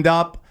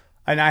stand-up,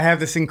 and I have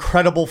this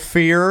incredible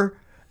fear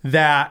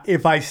that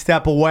if I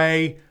step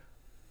away,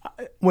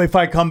 if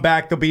I come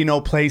back, there'll be no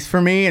place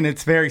for me, and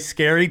it's very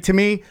scary to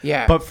me.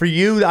 Yeah. But for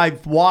you,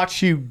 I've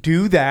watched you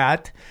do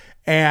that,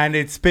 and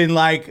it's been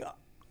like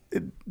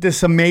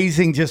this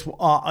amazing just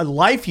a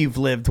life you've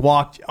lived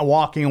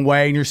walking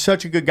away, and you're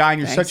such a good guy,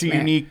 and you're Thanks, such a man.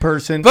 unique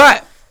person.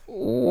 But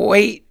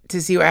wait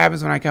to see what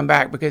happens when I come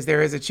back, because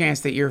there is a chance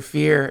that your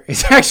fear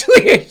is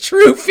actually a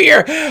true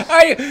fear.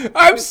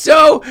 I'm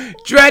so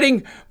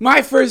dreading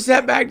my first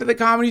step back to the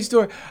Comedy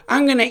Store.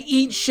 I'm going to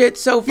eat shit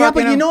so fucking... Yeah,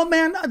 but you know what,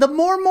 man? The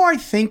more and more I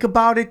think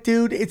about it,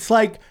 dude, it's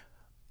like,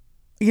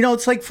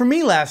 it's like for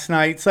me last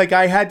night, it's like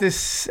I had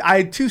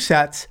two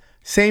sets,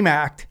 same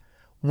act,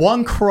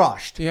 one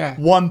crushed,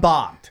 one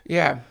bombed.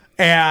 Yeah.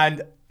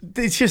 And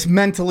it's just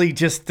mentally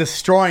just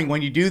destroying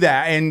when you do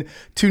that. And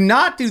to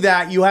not do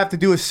that, you have to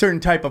do a certain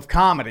type of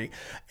comedy.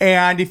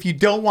 And if you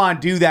don't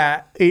want to do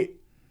that,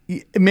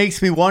 it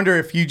makes me wonder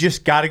if you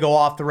just got to go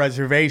off the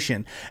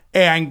reservation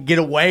and get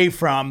away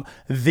from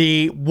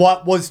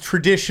what was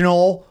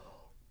traditional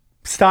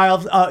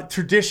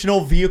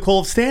vehicle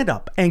of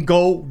stand-up and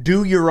go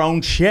do your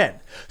own shit,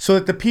 so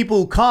that the people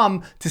who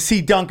come to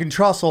see Duncan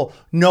Trussell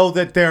know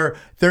that they're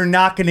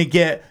not going to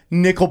get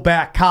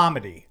Nickelback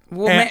comedy.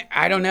 Well, man,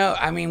 I don't know.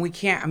 I mean, we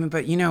can't. I mean,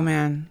 but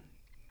man,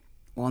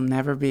 we'll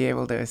never be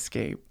able to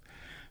escape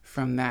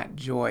from that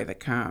joy that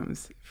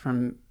comes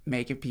from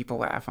making people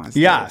laugh on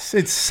stage. Yes,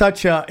 it's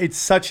such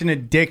an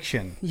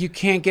addiction. You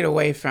can't get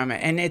away from it.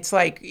 And it's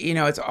like,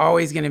 it's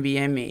always going to be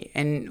in me.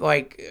 And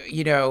like,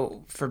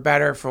 for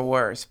better or for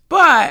worse.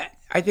 But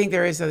I think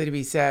there is something to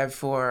be said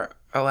for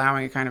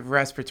allowing a kind of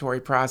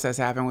respiratory process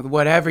happen with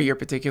whatever your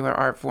particular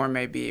art form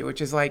may be, which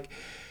is like,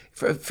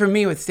 for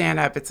me with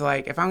stand-up, it's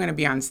like, if I'm going to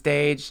be on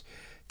stage,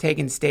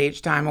 taking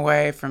stage time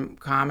away from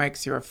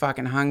comics who are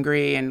fucking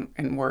hungry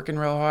and working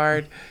real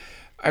hard,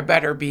 I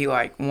better be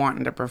like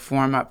wanting to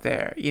perform up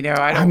there.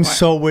 I'm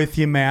so with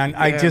you, man.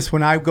 Yeah.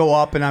 When I go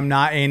up and I'm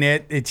not in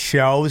it, it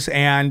shows.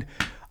 And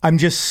I'm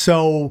just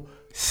so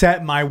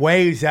set in my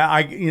ways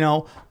that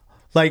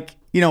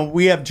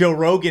we have Joe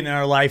Rogan in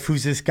our life,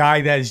 who's this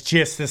guy that is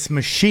just this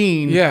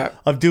machine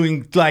of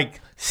doing like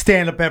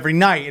stand up every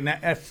night.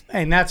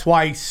 And that's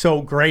why he's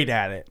so great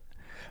at it.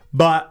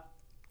 But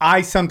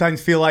I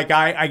sometimes feel like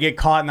I get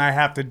caught and I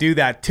have to do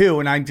that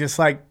too. And I'm just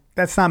like,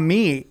 that's not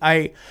me.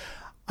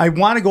 I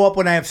want to go up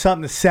when I have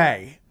something to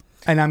say,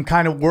 and I'm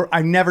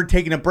never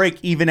taking a break,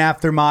 even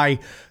after my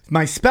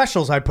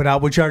specials I put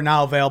out, which are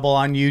now available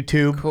on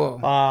YouTube.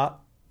 Cool.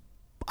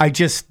 I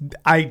just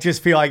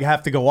feel like I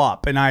have to go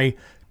up, and I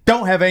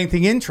don't have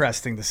anything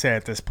interesting to say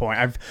at this point.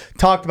 I've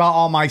talked about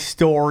all my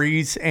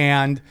stories,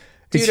 and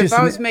dude, if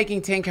I was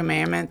making 10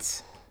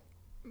 commandments,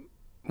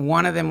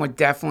 one of them would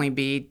definitely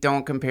be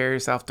don't compare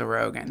yourself to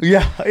Rogan.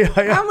 Yeah.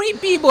 How many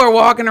people are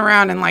walking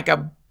around in like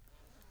a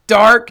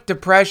dark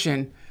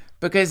depression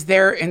because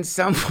they're in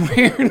some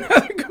way or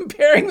another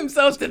comparing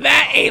themselves to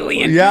that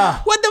alien? Yeah.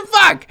 What the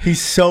fuck?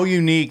 He's so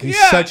unique. He's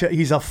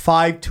he's a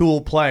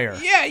 5-tool player.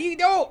 Yeah,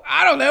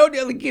 I don't know.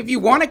 Like, if you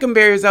want to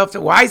compare yourself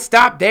to, why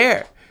stop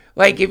there?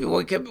 Like, if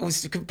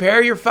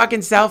compare your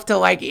fucking self to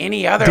like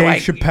any other,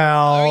 Dave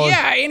Chappelle.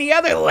 Any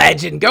other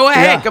legend. Go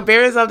ahead,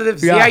 compare yourself to them.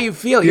 See how you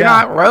feel. You're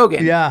not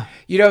Rogan. Yeah.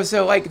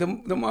 So like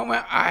the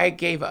moment I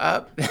gave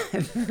up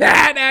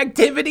that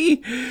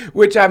activity,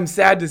 which I'm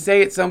sad to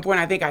say at some point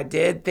I think I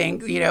did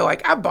think,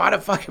 like I bought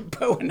a fucking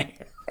bow and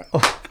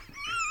arrow.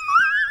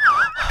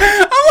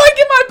 I'm like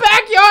in my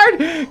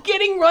backyard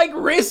getting like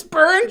wrist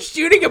burns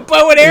shooting a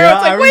bow and arrow. Yeah,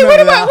 it's like, wait, what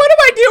am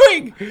I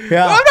doing?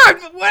 Yeah.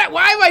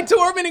 Why am I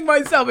tormenting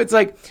myself? It's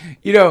like,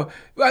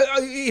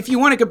 if you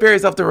want to compare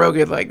yourself to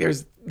Rogan, like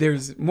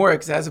there's more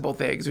accessible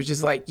things, which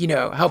is like,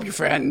 help your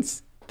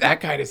friends,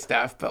 that kind of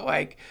stuff. But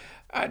like,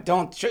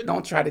 don't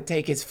try to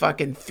take his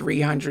fucking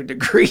 300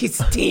 degree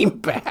steam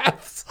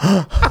baths.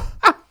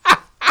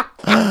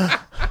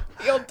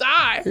 You'll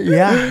die.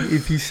 Yeah,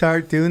 if you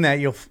start doing that,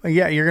 you're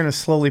going to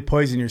slowly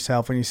poison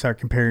yourself when you start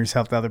comparing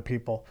yourself to other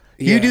people.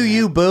 You do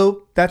you,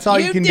 boo. That's all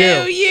you can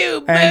do.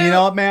 You, boo. And you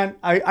know what, man?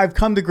 I've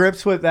come to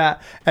grips with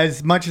that.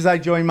 As much as I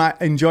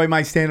enjoy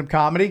my stand-up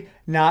comedy,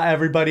 not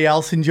everybody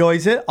else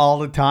enjoys it all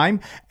the time.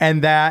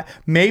 And that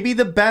maybe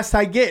the best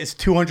I get is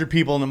 200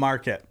 people in the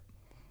market.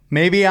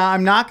 Maybe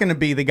I'm not going to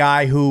be the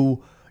guy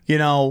who,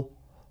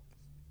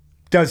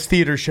 does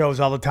theater shows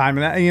all the time.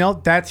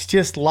 And that's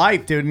just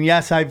life, dude. And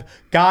yes, I've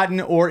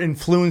gotten or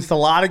influenced a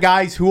lot of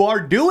guys who are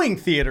doing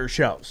theater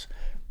shows.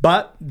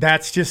 But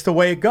that's just the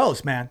way it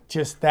goes, man.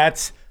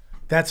 That's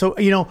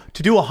to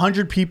do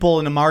 100 people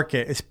in the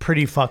market is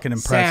pretty fucking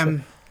impressive.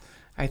 Sam,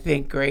 I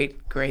think great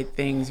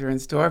things are in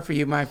store for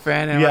you, my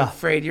friend. And I'm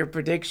afraid your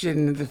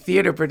prediction, the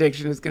theater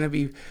prediction, is going to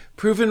be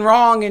proven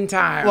wrong in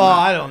time. Well,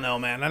 I don't know,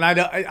 man. And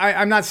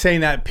I'm not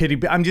saying that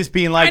pity. I'm just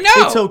being like,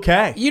 it's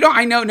okay.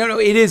 I know. No,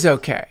 it is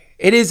okay.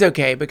 It is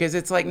okay, because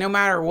it's like no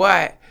matter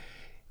what,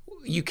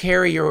 you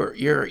carry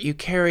you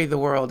carry the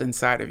world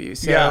inside of you.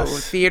 So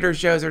theater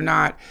shows or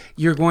not,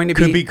 you're going to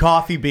could be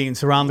coffee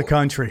beans around the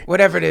country,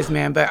 whatever it is,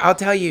 man. But I'll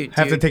tell you, dude,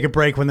 have to take a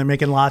break when they're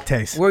making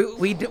lattes.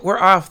 We're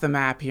off the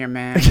map here,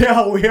 man.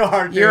 Yeah, we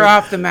are. Dude. You're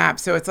off the map.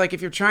 So it's like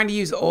if you're trying to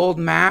use old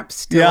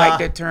maps to like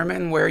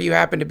determine where you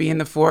happen to be in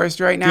the forest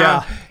right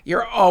now,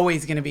 you're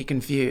always going to be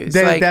confused.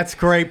 That's a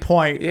great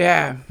point.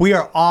 Yeah, we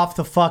are off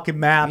the fucking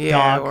map, dog.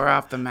 Yeah, we're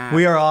off the map.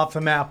 We are off the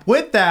map.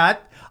 With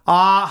that.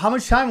 How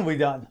much time have we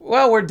done?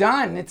 Well, we're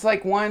done. It's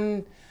like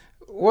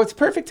it's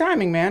perfect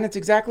timing, man. It's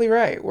exactly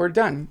right. We're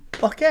done.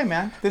 Okay,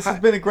 man. This has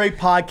been a great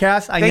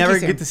podcast. I never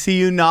get to see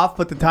you enough,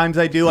 but the times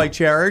I do, I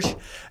cherish.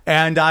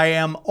 And I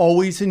am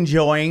always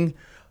enjoying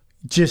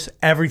just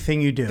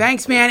everything you do.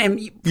 Thanks, man.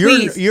 And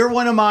please. You're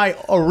one of my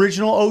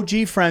original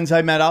OG friends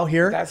I met out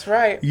here. That's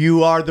right.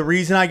 You are the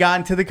reason I got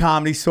into the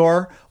Comedy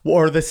Store,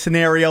 or the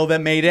scenario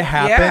that made it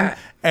happen. Yeah.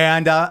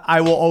 And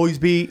I will always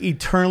be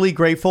eternally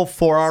grateful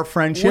for our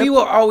friendship. We will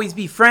always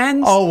be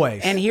friends.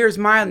 Always. And here's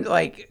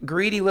my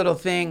greedy little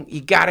thing.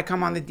 You got to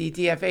come on the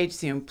DTFH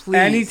soon, please.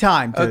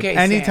 Anytime, dude. Okay,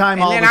 Anytime,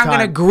 Sam. all the And then I'm time.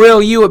 going to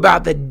grill you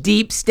about the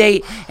deep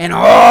state and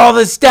all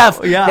the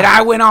stuff that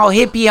I went all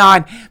hippie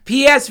on.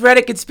 P.S.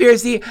 Reddit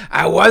conspiracy.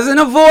 I wasn't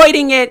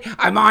avoiding it.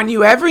 I'm on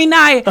you every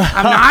night.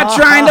 I'm not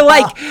trying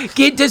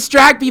to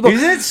distract people.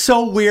 Isn't it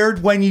so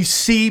weird when you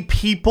see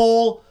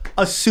people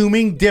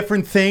assuming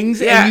different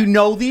things Yeah. and you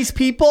know these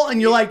people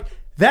and you're like,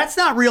 that's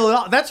not real at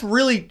all. That's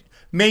really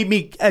made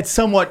me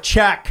somewhat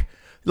check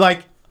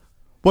like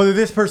whether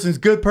this person's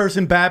good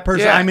person, bad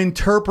person. Yeah. I'm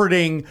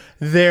interpreting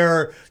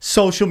their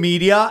social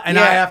media and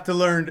I Yeah. have to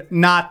learn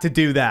not to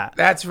do that.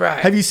 That's right.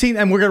 Have you seen,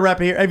 and we're going to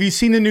wrap it here, have you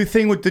seen the new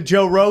thing with the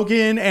Joe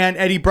Rogan and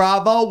Eddie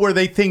Bravo where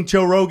they think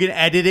Joe Rogan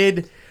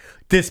edited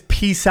this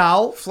piece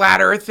out?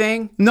 Flat Earth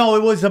thing? No,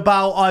 it was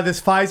about this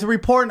Pfizer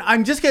report. And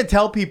I'm just going to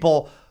tell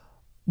people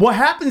what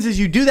happens is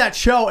you do that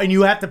show and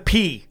you have to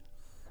pee.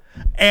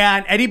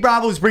 And Eddie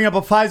Bravo's bringing up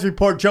a Pfizer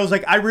report. Joe's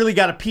like, I really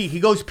got to pee. He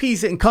goes,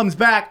 pees it, and comes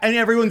back. And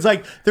everyone's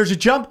like, there's a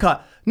jump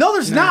cut. No,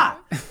 there's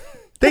not.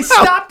 They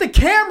stopped the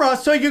camera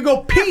so you could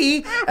go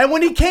pee. And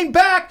when he came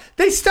back,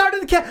 they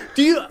started the camera.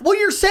 What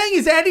you're saying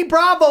is Eddie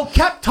Bravo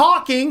kept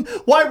talking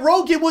while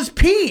Rogan was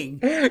peeing.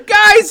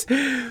 Guys,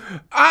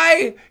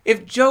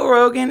 if Joe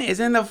Rogan is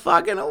in the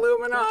fucking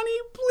Illuminati,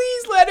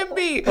 please let him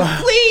be.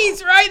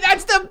 Please, right?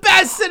 That's the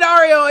best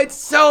scenario. It's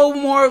so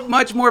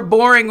much more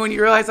boring when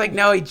you realize, like,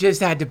 no, he just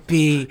had to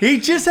pee. He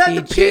just had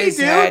to pee, dude. He just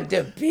had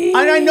to pee.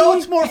 And I know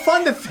it's more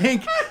fun to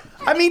think.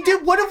 I mean,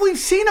 dude, what have we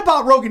seen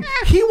about Rogan?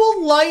 He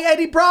will light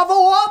Eddie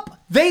Bravo up.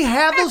 They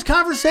have those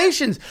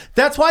conversations.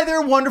 That's why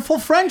they're a wonderful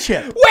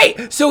friendship.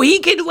 Wait, so he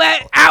could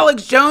let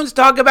Alex Jones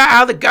talk about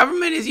how the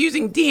government is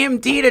using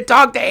DMT to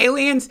talk to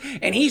aliens,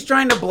 and he's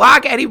trying to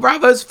block Eddie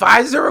Bravo's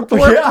Pfizer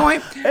report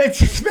point? It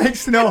just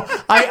makes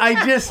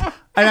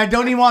I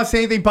don't even want to say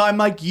anything, but I'm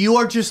like, you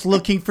are just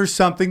looking for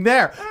something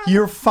there.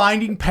 You're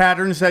finding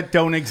patterns that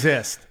don't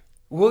exist.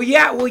 Well,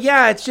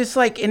 yeah. It's just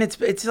like, and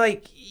it's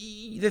like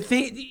the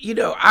thing,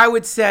 I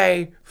would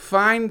say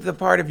find the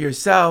part of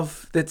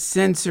yourself that's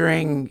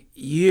censoring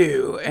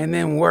you and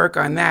then work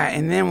on that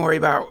and then worry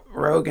about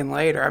Rogan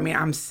later. I mean,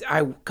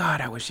 I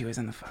wish he was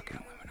in the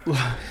fucking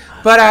Illuminati.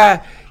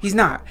 But he's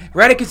not.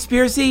 Reddit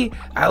conspiracy,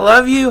 I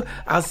love you.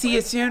 I'll see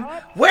you soon.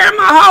 Where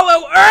my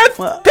hollow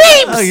earth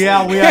peeps? Oh,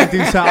 yeah, we gotta do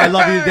something. I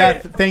love you to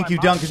death. Thank you,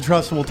 Duncan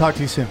Truss, and we'll talk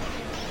to you soon.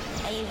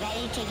 Are you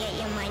ready to get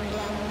your mind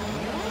blown?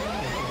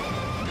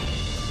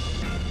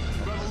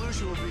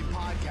 Revolution will be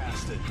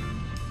podcasted.